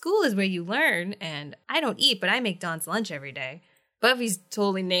like, school is where you learn, and I don't eat, but I make Dawn's lunch every day, Buffy's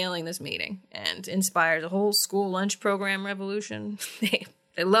totally nailing this meeting and inspires a whole school lunch program revolution. They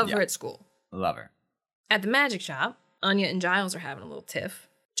love her at school. Love her. At the magic shop, Anya and Giles are having a little tiff.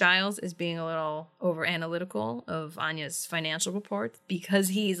 Giles is being a little over-analytical of Anya's financial reports because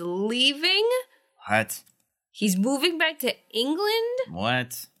he's leaving. What? He's moving back to England?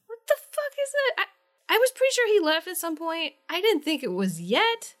 What? What the fuck is that? I was pretty sure he left at some point. I didn't think it was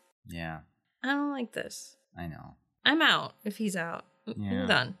yet. Yeah. I don't like this. I know. I'm out if he's out. Yeah. I'm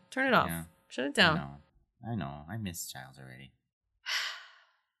done. Turn it off. Yeah. Shut it down. I know. I miss Giles already.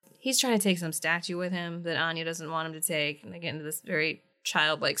 He's trying to take some statue with him that Anya doesn't want him to take, and they get into this very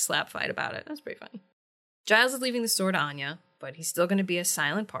childlike slap fight about it. That's pretty funny. Giles is leaving the store to Anya, but he's still going to be a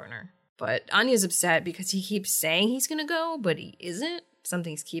silent partner. But Anya's upset because he keeps saying he's going to go, but he isn't.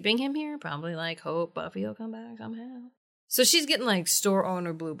 Something's keeping him here. Probably like hope Buffy will come back somehow. So she's getting like store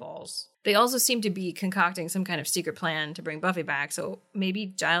owner blue balls. They also seem to be concocting some kind of secret plan to bring Buffy back. So maybe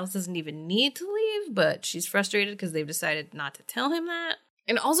Giles doesn't even need to leave, but she's frustrated because they've decided not to tell him that.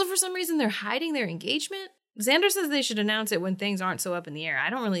 And also for some reason they're hiding their engagement. Xander says they should announce it when things aren't so up in the air. I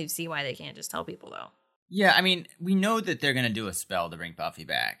don't really see why they can't just tell people, though. Yeah, I mean, we know that they're going to do a spell to bring Buffy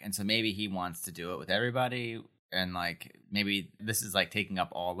back. And so maybe he wants to do it with everybody. And, like, maybe this is, like, taking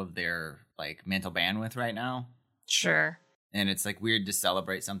up all of their, like, mental bandwidth right now. Sure. And it's like weird to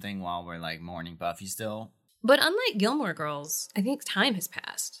celebrate something while we're like mourning Buffy still. But unlike Gilmore Girls, I think time has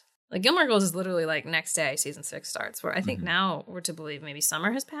passed. Like Gilmore Girls is literally like next day season 6 starts, where I think now we're to believe maybe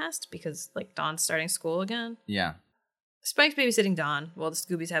summer has passed because like Dawn's starting school again. Yeah. Spike's babysitting Dawn while the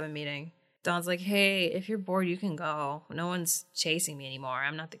Scoobies have a meeting. Dawn's like, hey, if you're bored, you can go. No one's chasing me anymore.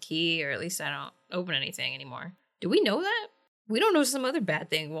 I'm not the key, or at least I don't open anything anymore. Do we know that? We don't know some other bad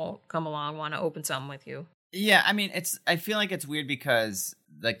thing won't come along, want to open something with you. Yeah, I mean, I feel like it's weird because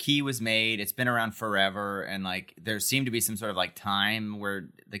the key was made, it's been around forever, and like there seemed to be some sort of like time where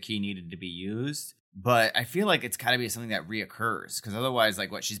the key needed to be used. But I feel like it's got to be something that reoccurs, because otherwise,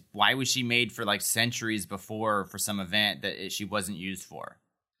 like, why was she made for like centuries before for some event that she wasn't used for?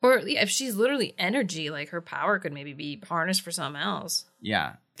 Or if she's literally energy, like her power could maybe be harnessed for something else.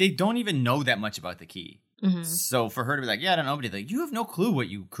 Yeah, they don't even know that much about the key. Mm-hmm. So for her to be like, yeah, I don't open it, like, you have no clue what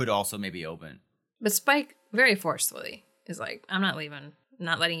you could also maybe open. But Spike, very forcefully, is like, I'm not leaving. I'm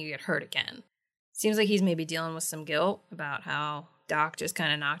not letting you get hurt again. Seems like he's maybe dealing with some guilt about how Doc just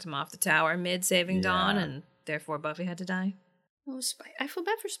kind of knocked him off the tower mid-saving Dawn, and therefore Buffy had to die. Oh, Spike. I feel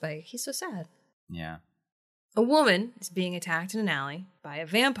bad for Spike. He's so sad. Yeah. A woman is being attacked in an alley by a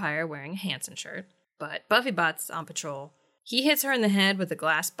vampire wearing a Hanson shirt, but BuffyBot's on patrol. He hits her in the head with a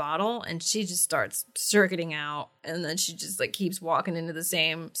glass bottle, and she just starts circuiting out, and then she just like keeps walking into the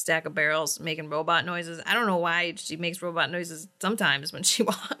same stack of barrels, making robot noises. I don't know why she makes robot noises sometimes when she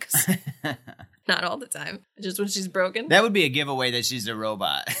walks. Not all the time, just when she's broken. That would be a giveaway that she's a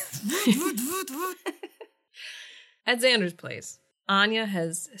robot. At Xander's place, Anya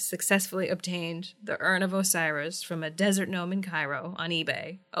has successfully obtained the Urn of Osiris from a desert gnome in Cairo on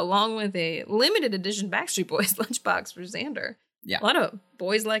eBay, along with a limited edition Backstreet Boys lunchbox for Xander. Yeah. A lot of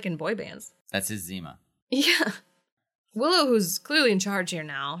boys liking boy bands. That's his Zima. Yeah. Willow, who's clearly in charge here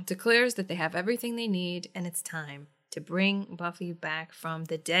now, declares that they have everything they need and it's time to bring Buffy back from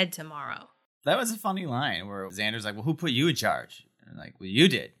the dead tomorrow. That was a funny line where Xander's like, well, who put you in charge? And like, well, you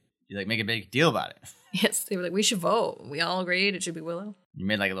did. You like make a big deal about it. Yes, they were like, we should vote. We all agreed it should be Willow. You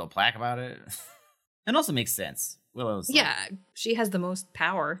made like a little plaque about it. It also makes sense. Willow's like, yeah, she has the most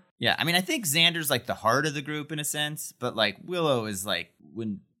power. Yeah, I mean, I think Xander's like the heart of the group in a sense, but like Willow is like,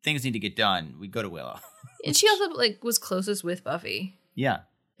 when things need to get done, we go to Willow. And she also like was closest with Buffy. Yeah.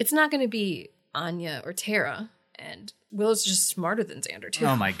 It's not going to be Anya or Tara, and Willow's just smarter than Xander too.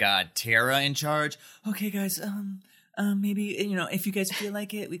 Oh my God, Tara in charge. Okay, guys, maybe, you know, if you guys feel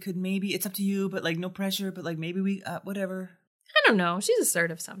like it, we could maybe, it's up to you, but like no pressure, but like maybe we, whatever. I don't know. She's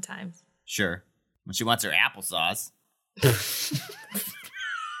assertive sometimes. Sure. When she wants her applesauce.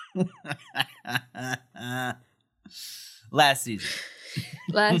 Last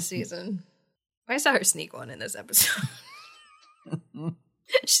season. I saw her sneak one in this episode.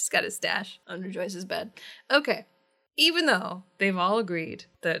 She's got a stash under Joyce's bed. Okay. Even though they've all agreed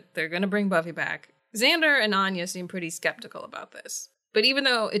that they're going to bring Buffy back, Xander and Anya seem pretty skeptical about this. But even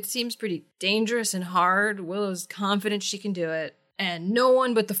though it seems pretty dangerous and hard, Willow's confident she can do it, and no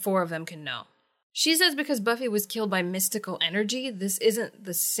one but the four of them can know. She says because Buffy was killed by mystical energy, this isn't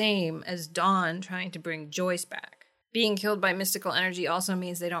the same as Dawn trying to bring Joyce back. Being killed by mystical energy also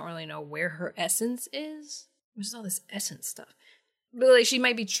means they don't really know where her essence is. What's all this essence stuff? But like, she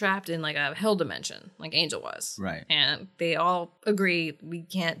might be trapped in like a hell dimension, like Angel was. Right. And they all agree we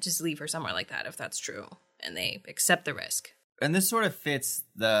can't just leave her somewhere like that if that's true. And they accept the risk. And this sort of fits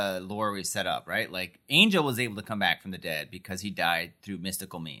the lore we set up, right? Like, Angel was able to come back from the dead because he died through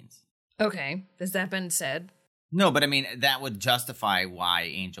mystical means. Okay. Has that been said? No, but I mean, that would justify why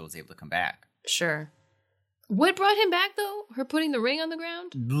Angel was able to come back. Sure. What brought him back, though? Her putting the ring on the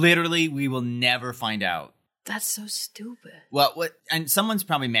ground? Literally, we will never find out. That's so stupid. Well, and someone's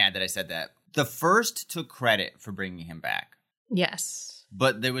probably mad that I said that. The First took credit for bringing him back. Yes.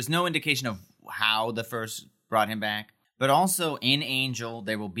 But there was no indication of how the First brought him back. But also, in Angel,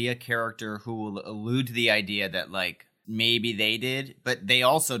 there will be a character who will allude to the idea that, like, maybe they did, but they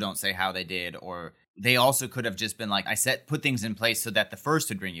also don't say how they did, or they also could have just been like, put things in place so that the First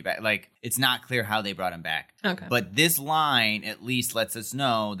would bring you back. Like, it's not clear how they brought him back. Okay. But this line at least lets us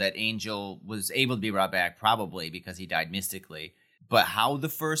know that Angel was able to be brought back, probably because he died mystically. But how the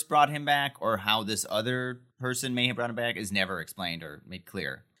First brought him back, or how this other person may have brought him back, is never explained or made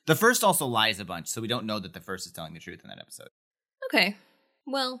clear. The First also lies a bunch, so we don't know that the First is telling the truth in that episode. Okay.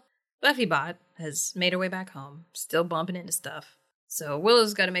 Well, BuffyBot has made her way back home, still bumping into stuff. So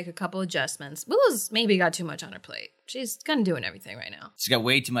Willow's got to make a couple adjustments. Willow's maybe got too much on her plate. She's kind of doing everything right now. She's got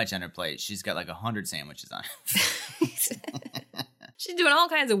way too much on her plate. She's got like 100 sandwiches on. She's doing all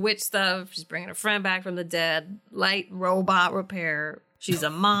kinds of witch stuff. She's bringing her friend back from the dead, light robot repair. She's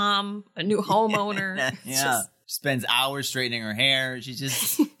a mom, a new homeowner. Yeah. spends hours straightening her hair. She's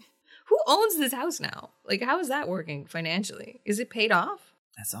just... Who owns this house now? Like, how is that working financially? Is it paid off?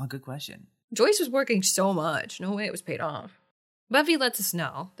 That's all a good question. Joyce was working so much. No way it was paid off. Buffy lets us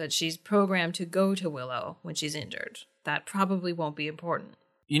know that she's programmed to go to Willow when she's injured. That probably won't be important.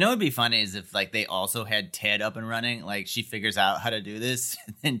 You know what would be funny is if, like, they also had Ted up and running. Like, she figures out how to do this,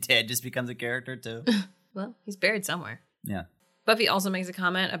 and Ted just becomes a character, too. Well, he's buried somewhere. Yeah. Buffy also makes a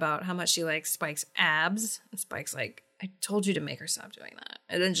comment about how much she likes Spike's abs. And Spike's like, I told you to make her stop doing that.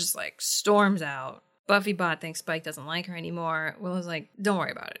 And then just, like, storms out. Buffy Bot thinks Spike doesn't like her anymore. Willow's like, don't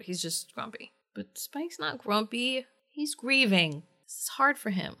worry about it. He's just grumpy. But Spike's not grumpy. He's grieving. This is hard for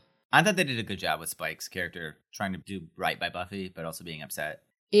him. I thought they did a good job with Spike's character, trying to do right by Buffy, but also being upset.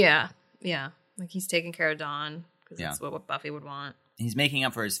 Yeah. Like, he's taking care of Dawn, because Yeah. that's what Buffy would want. He's making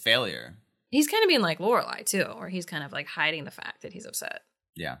up for his failure. He's kind of being like Lorelai, too, or he's kind of, like, hiding the fact that he's upset.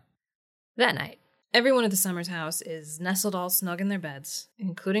 Yeah. That night, everyone at the Summers house is nestled all snug in their beds,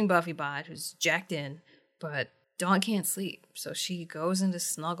 including Buffy Bot, who's jacked in, but Dawn can't sleep, so she goes in to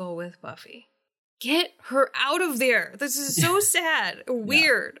snuggle with Buffy. Get her out of there! This is so sad.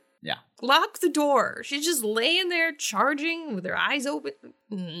 Weird. Yeah. Lock the door. She's just laying there charging with her eyes open.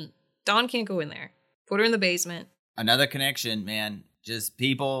 Dawn can't go in there. Put her in the basement. Another connection, man. Just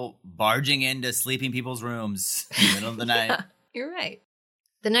people barging into sleeping people's rooms in the middle of the night. Yeah, you're right.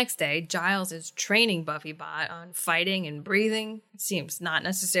 The next day, Giles is training Buffy Bot on fighting and breathing. It seems not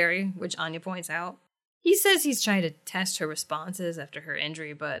necessary, which Anya points out. He says he's trying to test her responses after her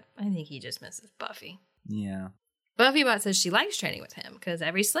injury, but I think he just misses Buffy. Yeah. Buffy Bot says she likes training with him because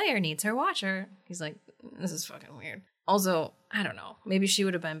every Slayer needs her watcher. He's like, this is fucking weird. Also, I don't know. Maybe she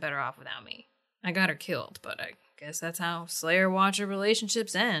would have been better off without me. I got her killed, but I guess that's how Slayer-Watcher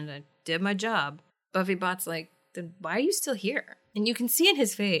relationships end. I did my job. Buffy Bot's like, then why are you still here? And you can see in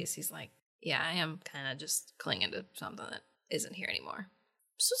his face, he's like, yeah, I am kind of just clinging to something that isn't here anymore.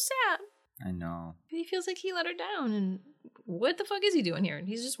 So sad. I know. He feels like he let her down, and what the fuck is he doing here? And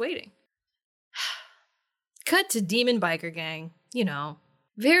he's just waiting. Cut to Demon Biker Gang. You know,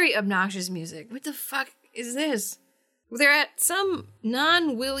 very obnoxious music. What the fuck is this? They're at some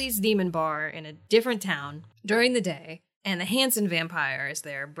non-Willie's demon bar in a different town during the day, and the Hanson vampire is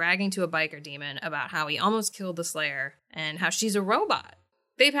there bragging to a biker demon about how he almost killed the Slayer and how she's a robot.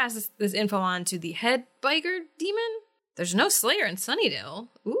 They pass this info on to the head biker demon. There's no Slayer in Sunnydale.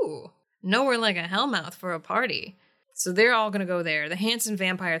 Ooh. Nowhere like a Hellmouth for a party. So they're all going to go there. The Hanson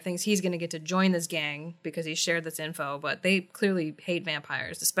vampire thinks he's going to get to join this gang because he shared this info, but they clearly hate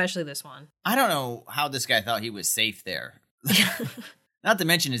vampires, especially this one. I don't know how this guy thought he was safe there. Not to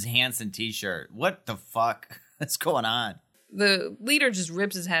mention his Hanson t-shirt. What the fuck is going on? The leader just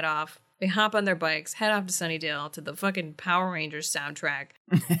rips his head off. They hop on their bikes, head off to Sunnydale to the fucking Power Rangers soundtrack.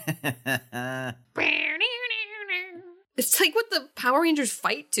 It's like what the Power Rangers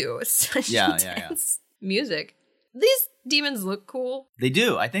fight to. It's such intense music. These demons look cool. They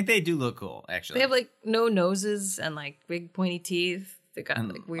do. I think they do look cool, actually. They have like no noses and like big pointy teeth. They got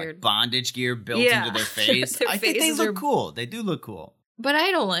like weird like bondage gear built into their face. Their I think they look cool. They do look cool. But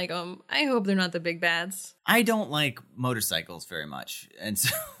I don't like them. I hope they're not the big bads. I don't like motorcycles very much. And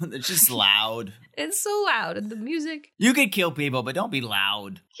so it's just loud. It's so loud. And the music. You can kill people, but don't be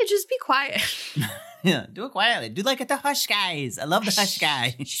loud. Yeah, just be quiet. Yeah, do it quietly. Do like at the Hush Guys. I love the Hush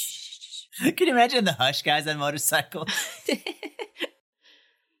Guys. Can you imagine the Hush Guys on motorcycles?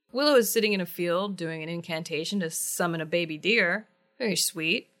 Willow is sitting in a field doing an incantation to summon a baby deer. Very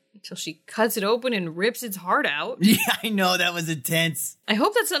sweet. Until she cuts it open and rips its heart out. Yeah, I know. That was intense. I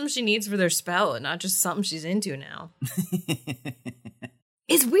hope that's something she needs for their spell and not just something she's into now.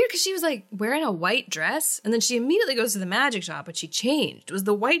 It's weird because she was like wearing a white dress and then she immediately goes to the magic shop, but she changed. Was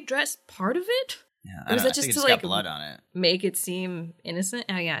the white dress part of it? Yeah, or was that just to like got blood on it? Make it seem innocent?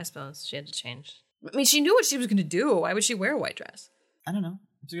 Oh yeah, I suppose she had to change. I mean, she knew what she was going to do. Why would she wear a white dress? I don't know.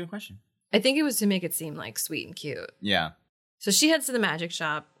 That's a good question. I think it was to make it seem like sweet and cute. Yeah. So she heads to the magic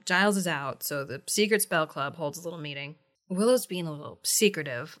shop. Giles is out, so the Secret Spell Club holds a little meeting. Willow's being a little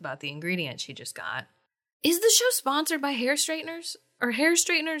secretive about the ingredient she just got. Is the show sponsored by hair straighteners? Are hair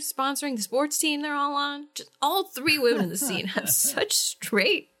straighteners sponsoring the sports team they're all on? Just all three women in the scene have such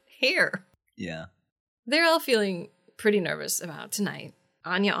straight hair. Yeah. They're all feeling pretty nervous about tonight.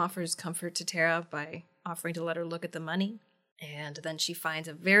 Anya offers comfort to Tara by offering to let her look at the money. And then she finds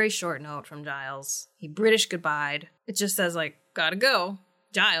a very short note from Giles. He British goodbyed. It just says, like, gotta go.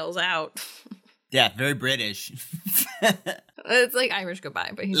 Giles out. Yeah, very British. It's like Irish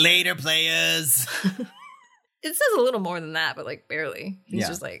goodbye, but he's later, players. It says a little more than that, but like barely. He's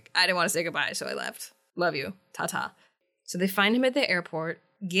just like, I didn't want to say goodbye, so I left. Love you. Ta-ta. So they find him at the airport.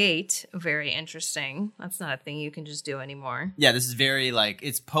 gate. Very interesting. That's not a thing you can just do anymore. Yeah, this is very, like,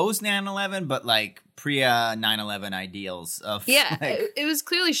 it's post 9/11, but, like, pre 9/11 ideals of... Yeah, like, it was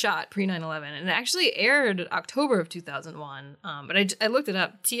clearly shot pre 9/11, and it actually aired October of 2001. But I looked it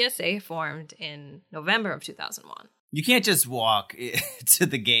up. TSA formed in November of 2001. you can't just walk to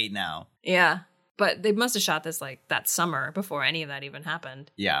the gate now. Yeah, but they must have shot this like that summer before any of that even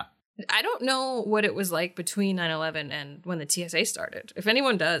happened. Yeah. I don't know what it was like between 9/11 and when the TSA started. If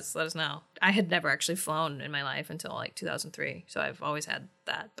anyone does, let us know. I had never actually flown in my life until like 2003, so I've always had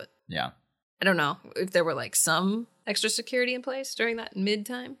that, but Yeah. I don't know if there were like some extra security in place during that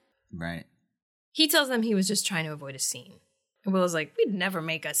mid-time. Right. He tells them he was just trying to avoid a scene. And Willow's like, we'd never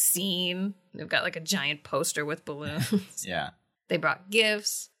make a scene. They've got like a giant poster with balloons. Yeah. They brought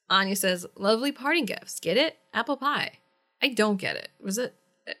gifts. Anya says, lovely parting gifts. Get it? Apple pie. I don't get it. Was it?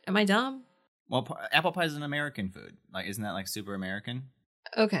 Am I dumb? Well, apple pie is an American food. Like, isn't that, like, super American?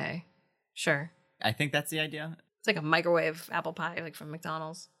 Okay. Sure. I think that's the idea. It's like a microwave apple pie, like from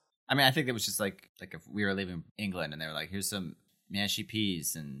McDonald's. I mean, I think it was just like if we were leaving England and they were like, here's some mashy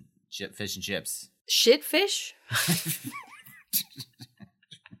peas and fish and chips. Shit fish?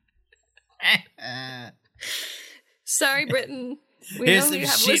 Sorry, Britain. We Here's know you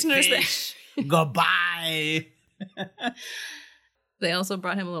some have shit listeners fish. there. Goodbye. They also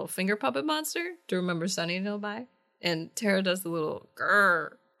brought him a little finger puppet monster to remember Sunnydale by. And Tara does the little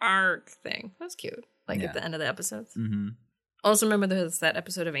grr, arg thing. That's cute. Like at the end of the episodes. Mm-hmm. Also remember there's that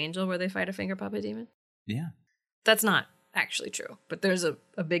episode of Angel where they fight a finger puppet demon? Yeah. That's not actually true. But there's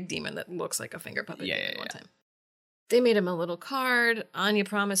a big demon that looks like a finger puppet demon one time. They made him a little card. Anya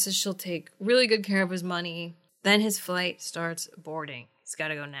promises she'll take really good care of his money. Then his flight starts boarding. He's got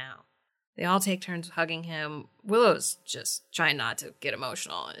to go now. They all take turns hugging him. Willow's just trying not to get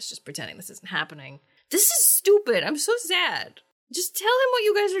emotional and is just pretending this isn't happening. This is stupid. I'm so sad. Just tell him what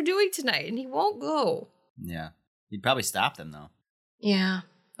you guys are doing tonight and he won't go. Yeah. You'd probably stop them, though. Yeah.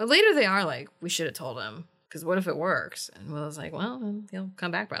 But later they are like, we should have told him. Because what if it works? And Willow's like, well, then he'll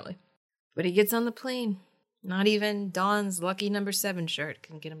come back probably. But he gets on the plane. Not even Dawn's lucky number 7 shirt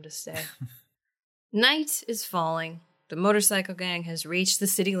can get him to stay. Night is falling. The motorcycle gang has reached the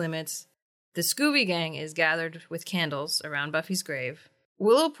city limits. The Scooby Gang is gathered with candles around Buffy's grave.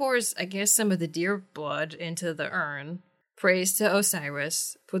 Willow pours, I guess, some of the deer blood into the urn, prays to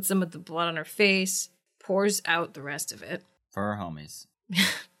Osiris, puts some of the blood on her face, pours out the rest of it. For our homies.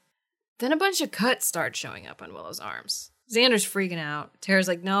 Then a bunch of cuts start showing up on Willow's arms. Xander's freaking out. Tara's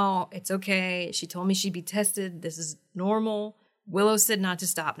like, no, it's okay. She told me she'd be tested. This is normal. Willow said not to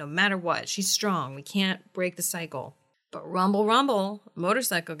stop no matter what. She's strong. We can't break the cycle. But rumble, rumble,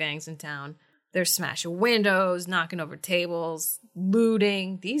 motorcycle gangs in town. They're smashing windows, knocking over tables,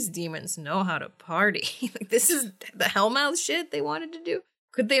 looting. These demons know how to party. Like, this is the Hellmouth shit they wanted to do.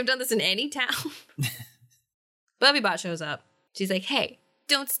 Could they have done this in any town? Buffybot shows up. She's like, hey,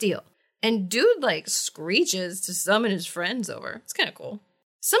 don't steal. And dude, like, screeches to summon his friends over. It's kind of cool.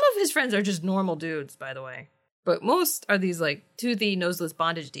 Some of his friends are just normal dudes, by the way. But most are these, like, toothy, noseless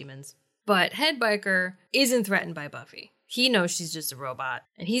bondage demons. But Head Biker isn't threatened by Buffy. He knows she's just a robot.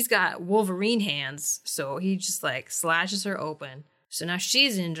 And he's got Wolverine hands, so he just, like, slashes her open. So now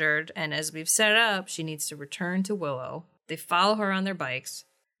she's injured, and as we've set up, she needs to return to Willow. They follow her on their bikes.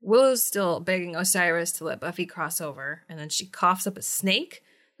 Willow's still begging Osiris to let Buffy cross over, and then she coughs up a snake.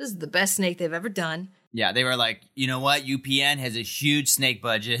 This is the best snake they've ever done. Yeah, they were like, you know what? UPN has a huge snake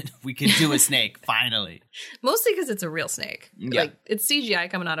budget. We can do a snake, finally. Mostly because it's a real snake. Yeah. Like, it's CGI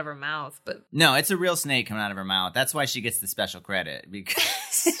coming out of her mouth, but... No, it's a real snake coming out of her mouth. That's why she gets the special credit. Because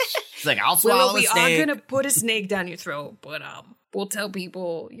it's like, I'll swallow Willow, we a snake. are going to put a snake down your throat, but we'll tell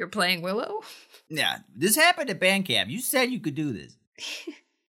people you're playing Willow. Yeah, this happened at band camp. You said you could do this.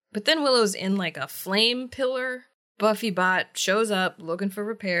 But then Willow's in, like, a flame pillar. Buffybot shows up looking for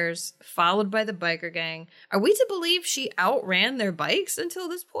repairs, followed by the biker gang. Are we to believe she outran their bikes until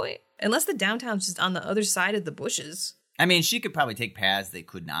this point? Unless the downtown's just on the other side of the bushes. I mean, she could probably take paths they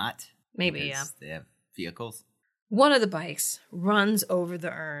could not. Maybe, yeah. They have vehicles. One of the bikes runs over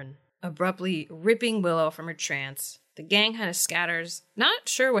the urn, abruptly ripping Willow from her trance. The gang kind of scatters. Not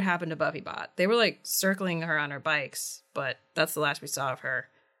sure what happened to Buffybot. They were, like, circling her on her bikes, but that's the last we saw of her.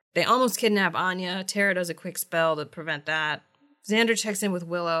 They almost kidnap Anya. Tara does a quick spell to prevent that. Xander checks in with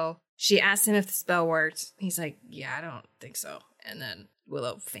Willow. She asks him if the spell worked. He's like, yeah, I don't think so. And then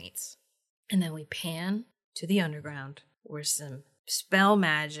Willow faints. And then we pan to the underground, where some spell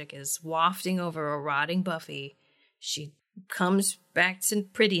magic is wafting over a rotting Buffy. She comes back to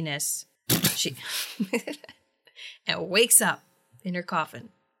prettiness. She and wakes up in her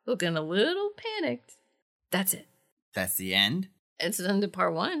coffin, looking a little panicked. That's it. That's the end? It's into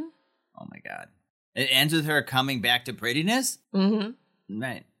part 1. Oh my God. It ends with her coming back to prettiness? Mm-hmm.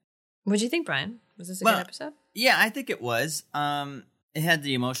 Right. What'd you think, Brian? Was this a good episode? Yeah, I think it was. It had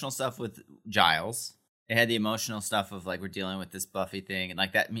the emotional stuff with Giles. It had the emotional stuff of like we're dealing with this Buffy thing, and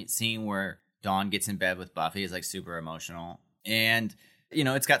like that scene where Dawn gets in bed with Buffy is like super emotional. And you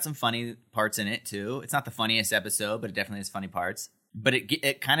know, it's got some funny parts in it too. It's not the funniest episode, but it definitely has funny parts. But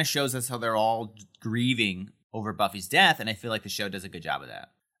it kind of shows us how they're all grieving over Buffy's death, and I feel like the show does a good job of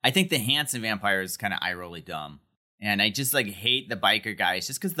that. I think the Hanson vampire is kind of eye-rolly dumb. And I just like hate the biker guys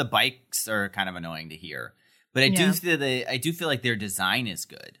just because the bikes are kind of annoying to hear. But I do feel like their design is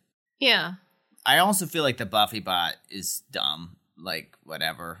good. Yeah. I also feel like the Buffy bot is dumb, like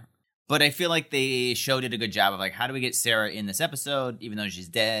whatever. But I feel like they showed it a good job of like, how do we get Sarah in this episode, even though she's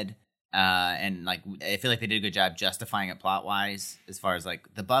dead? And like, I feel like they did a good job justifying it plot wise, as far as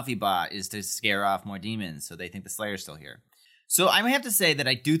like the Buffy bot is to scare off more demons, so they think the Slayer's still here. So I may have to say that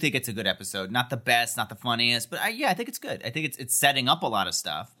I do think it's a good episode. Not the best, not the funniest, but I think it's good. I think it's setting up a lot of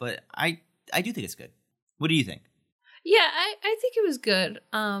stuff, but I do think it's good. What do you think? Yeah, I think it was good.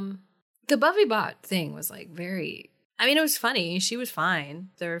 The Buffy bot thing was like very, I mean, it was funny. She was fine.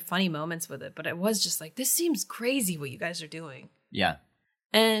 There were funny moments with it, but it was just like, this seems crazy what you guys are doing. Yeah.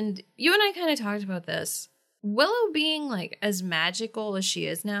 And you and I kind of talked about this. Willow being like as magical as she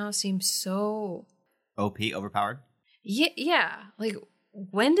is now seems so... OP, overpowered? Yeah. Like,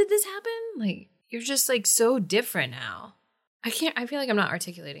 when did this happen? Like, you're just like so different now. I feel like I'm not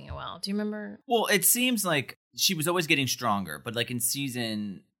articulating it well. Do you remember? Well, it seems like she was always getting stronger, but like in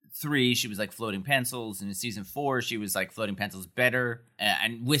season 3, she was like floating pencils, and in season 4, she was like floating pencils better,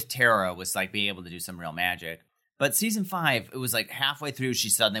 and with Tara was like being able to do some real magic. But season 5, it was like halfway through, she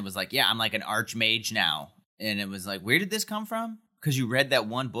suddenly was like, yeah, I'm like an archmage now. And it was like, where did this come from? Because you read that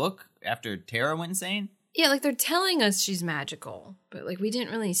one book after Tara went insane? Yeah, like they're telling us she's magical, but like we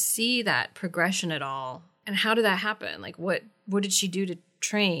didn't really see that progression at all. And how did that happen? Like what did she do to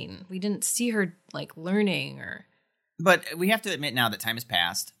train? We didn't see her like learning or... But we have to admit now that time has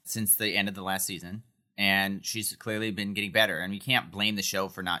passed since the end of the last season, and she's clearly been getting better, and we can't blame the show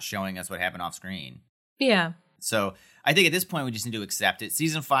for not showing us what happened off screen. Yeah. So I think at this point we just need to accept it.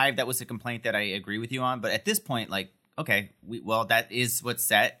 Season 5, that was a complaint that I agree with you on, but at this point, like, okay, that is what's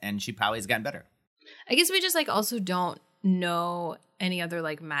set, and she probably has gotten better. I guess we just like also don't know any other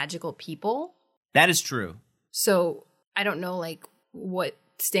like magical people. That is true. So I don't know like what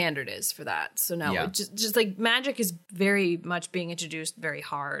standard is for that. So no, Yeah. just like magic is very much being introduced very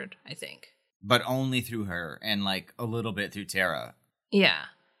hard, I think. But only through her and like a little bit through Tara. Yeah.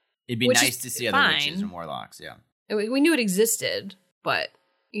 It'd be Which nice is to see other fine. witches and warlocks, yeah. We knew it existed, but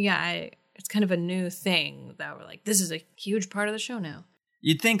yeah, it's kind of a new thing that we're like, this is a huge part of the show now.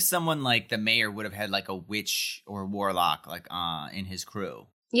 You'd think someone like the mayor would have had like a witch or warlock like in his crew.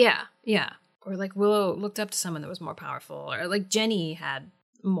 Yeah. Or like Willow looked up to someone that was more powerful, or like Jenny had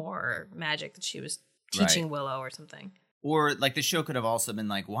more magic that she was teaching Willow or something. Or like the show could have also been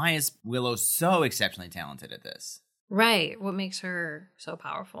like, why is Willow so exceptionally talented at this? Right. What makes her so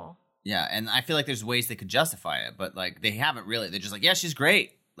powerful? Yeah, and I feel like there's ways they could justify it, but like they haven't really. They're just like, yeah, she's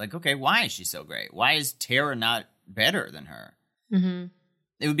great. Like, okay, why is she so great? Why is Tara not better than her? Mm-hmm.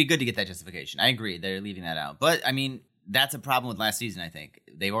 It would be good to get that justification. I agree. They're leaving that out. But, I mean, that's a problem with last season, I think.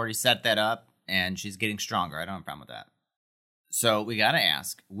 They've already set that up, and she's getting stronger. I don't have a problem with that. So we got to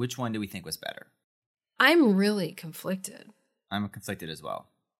ask, which one do we think was better? I'm really conflicted. I'm conflicted as well.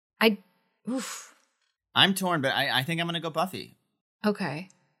 I'm torn, but I think I'm going to go Buffy. Okay.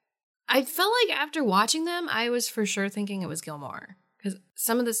 I felt like after watching them, I was for sure thinking it was Gilmore. Because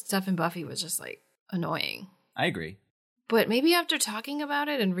some of the stuff in Buffy was just, like, annoying. I agree. But maybe after talking about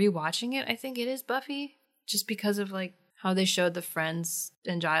it and rewatching it, I think it is Buffy. Just because of, like, how they showed the friends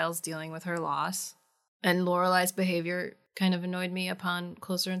and Giles dealing with her loss. And Lorelai's behavior kind of annoyed me upon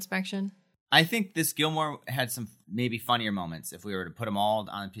closer inspection. I think this Gilmore had some maybe funnier moments if we were to put them all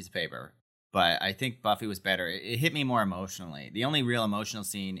on a piece of paper. But I think Buffy was better. It hit me more emotionally. The only real emotional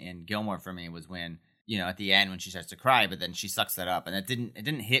scene in Gilmore for me was when, you know, at the end when she starts to cry, but then she sucks that up. And it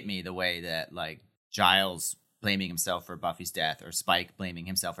didn't hit me the way that, like, Giles blaming himself for Buffy's death or Spike blaming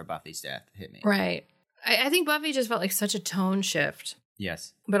himself for Buffy's death hit me. Right. I think Buffy just felt like such a tone shift.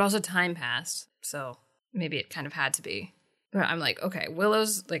 Yes. But also time passed. So maybe it kind of had to be. But I'm like, okay,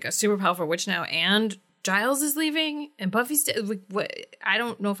 Willow's like a super powerful witch now, and Giles is leaving, and Buffy's like, what? I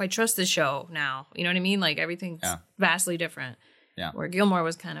don't know if I trust this show now. You know what I mean? Like everything's vastly different. Yeah. Where Gilmore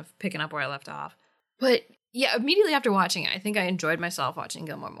was kind of picking up where I left off. But yeah, immediately after watching it, I think I enjoyed myself watching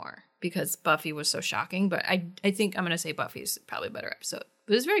Gilmore more because Buffy was so shocking. But I think I'm going to say Buffy's probably a better episode.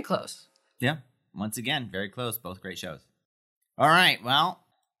 But it's very close. Yeah. Once again, very close. Both great shows. All right, well,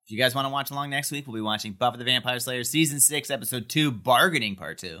 if you guys want to watch along next week, we'll be watching Buffy the Vampire Slayer Season 6, Episode 2, Bargaining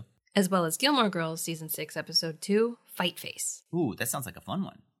Part 2. As well as Gilmore Girls Season 6, Episode 2, Fight Face. Ooh, that sounds like a fun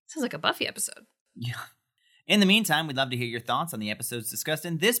one. Sounds like a Buffy episode. Yeah. In the meantime, we'd love to hear your thoughts on the episodes discussed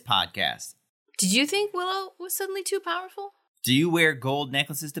in this podcast. Did you think Willow was suddenly too powerful? Do you wear gold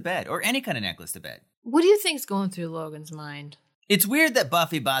necklaces to bed, or any kind of necklace to bed? What do you think's going through Logan's mind? It's weird that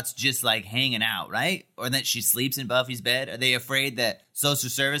Buffy Bot's just like hanging out, right? Or that she sleeps in Buffy's bed. Are they afraid that social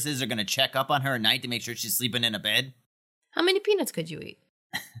services are going to check up on her at night to make sure she's sleeping in a bed? How many peanuts could you eat?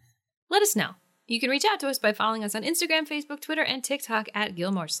 Let us know. You can reach out to us by following us on Instagram, Facebook, Twitter, and TikTok at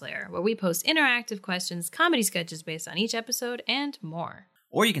Gilmore Slayer, where we post interactive questions, comedy sketches based on each episode, and more.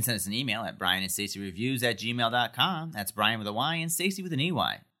 Or you can send us an email at brianandstacey@gmail.com. That's Brian with a Y and Stacey with an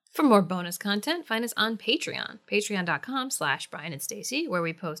EY. For more bonus content, find us on Patreon, patreon.com/BrianandStacey, where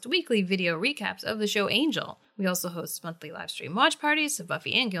we post weekly video recaps of the show Angel. We also host monthly live stream watch parties of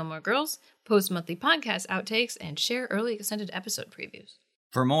Buffy and Gilmore Girls, post monthly podcast outtakes, and share early extended episode previews.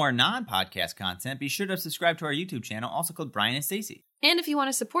 For more non-podcast content, be sure to subscribe to our YouTube channel, also called Brian and Stacey. And if you want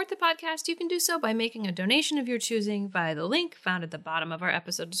to support the podcast, you can do so by making a donation of your choosing via the link found at the bottom of our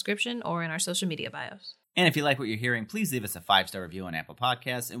episode description or in our social media bios. And if you like what you're hearing, please leave us a 5-star review on Apple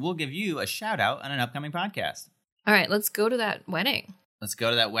Podcasts, and we'll give you a shout-out on an upcoming podcast. All right, let's go to that wedding. Let's go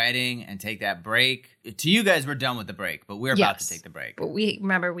to that wedding and take that break. To you guys, we're done with the break, but we're about to take the break. But we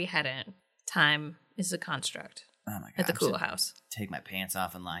hadn't. Time is a construct. Oh my God. At the Cool House. Take my pants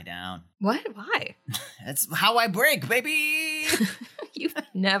off and lie down. What? Why? That's how I break, baby! You've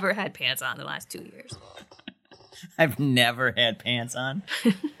never had pants on the last 2 years. I've never had pants on.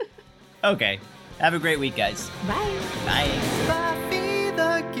 Okay. Have a great week, guys. Bye. Bye.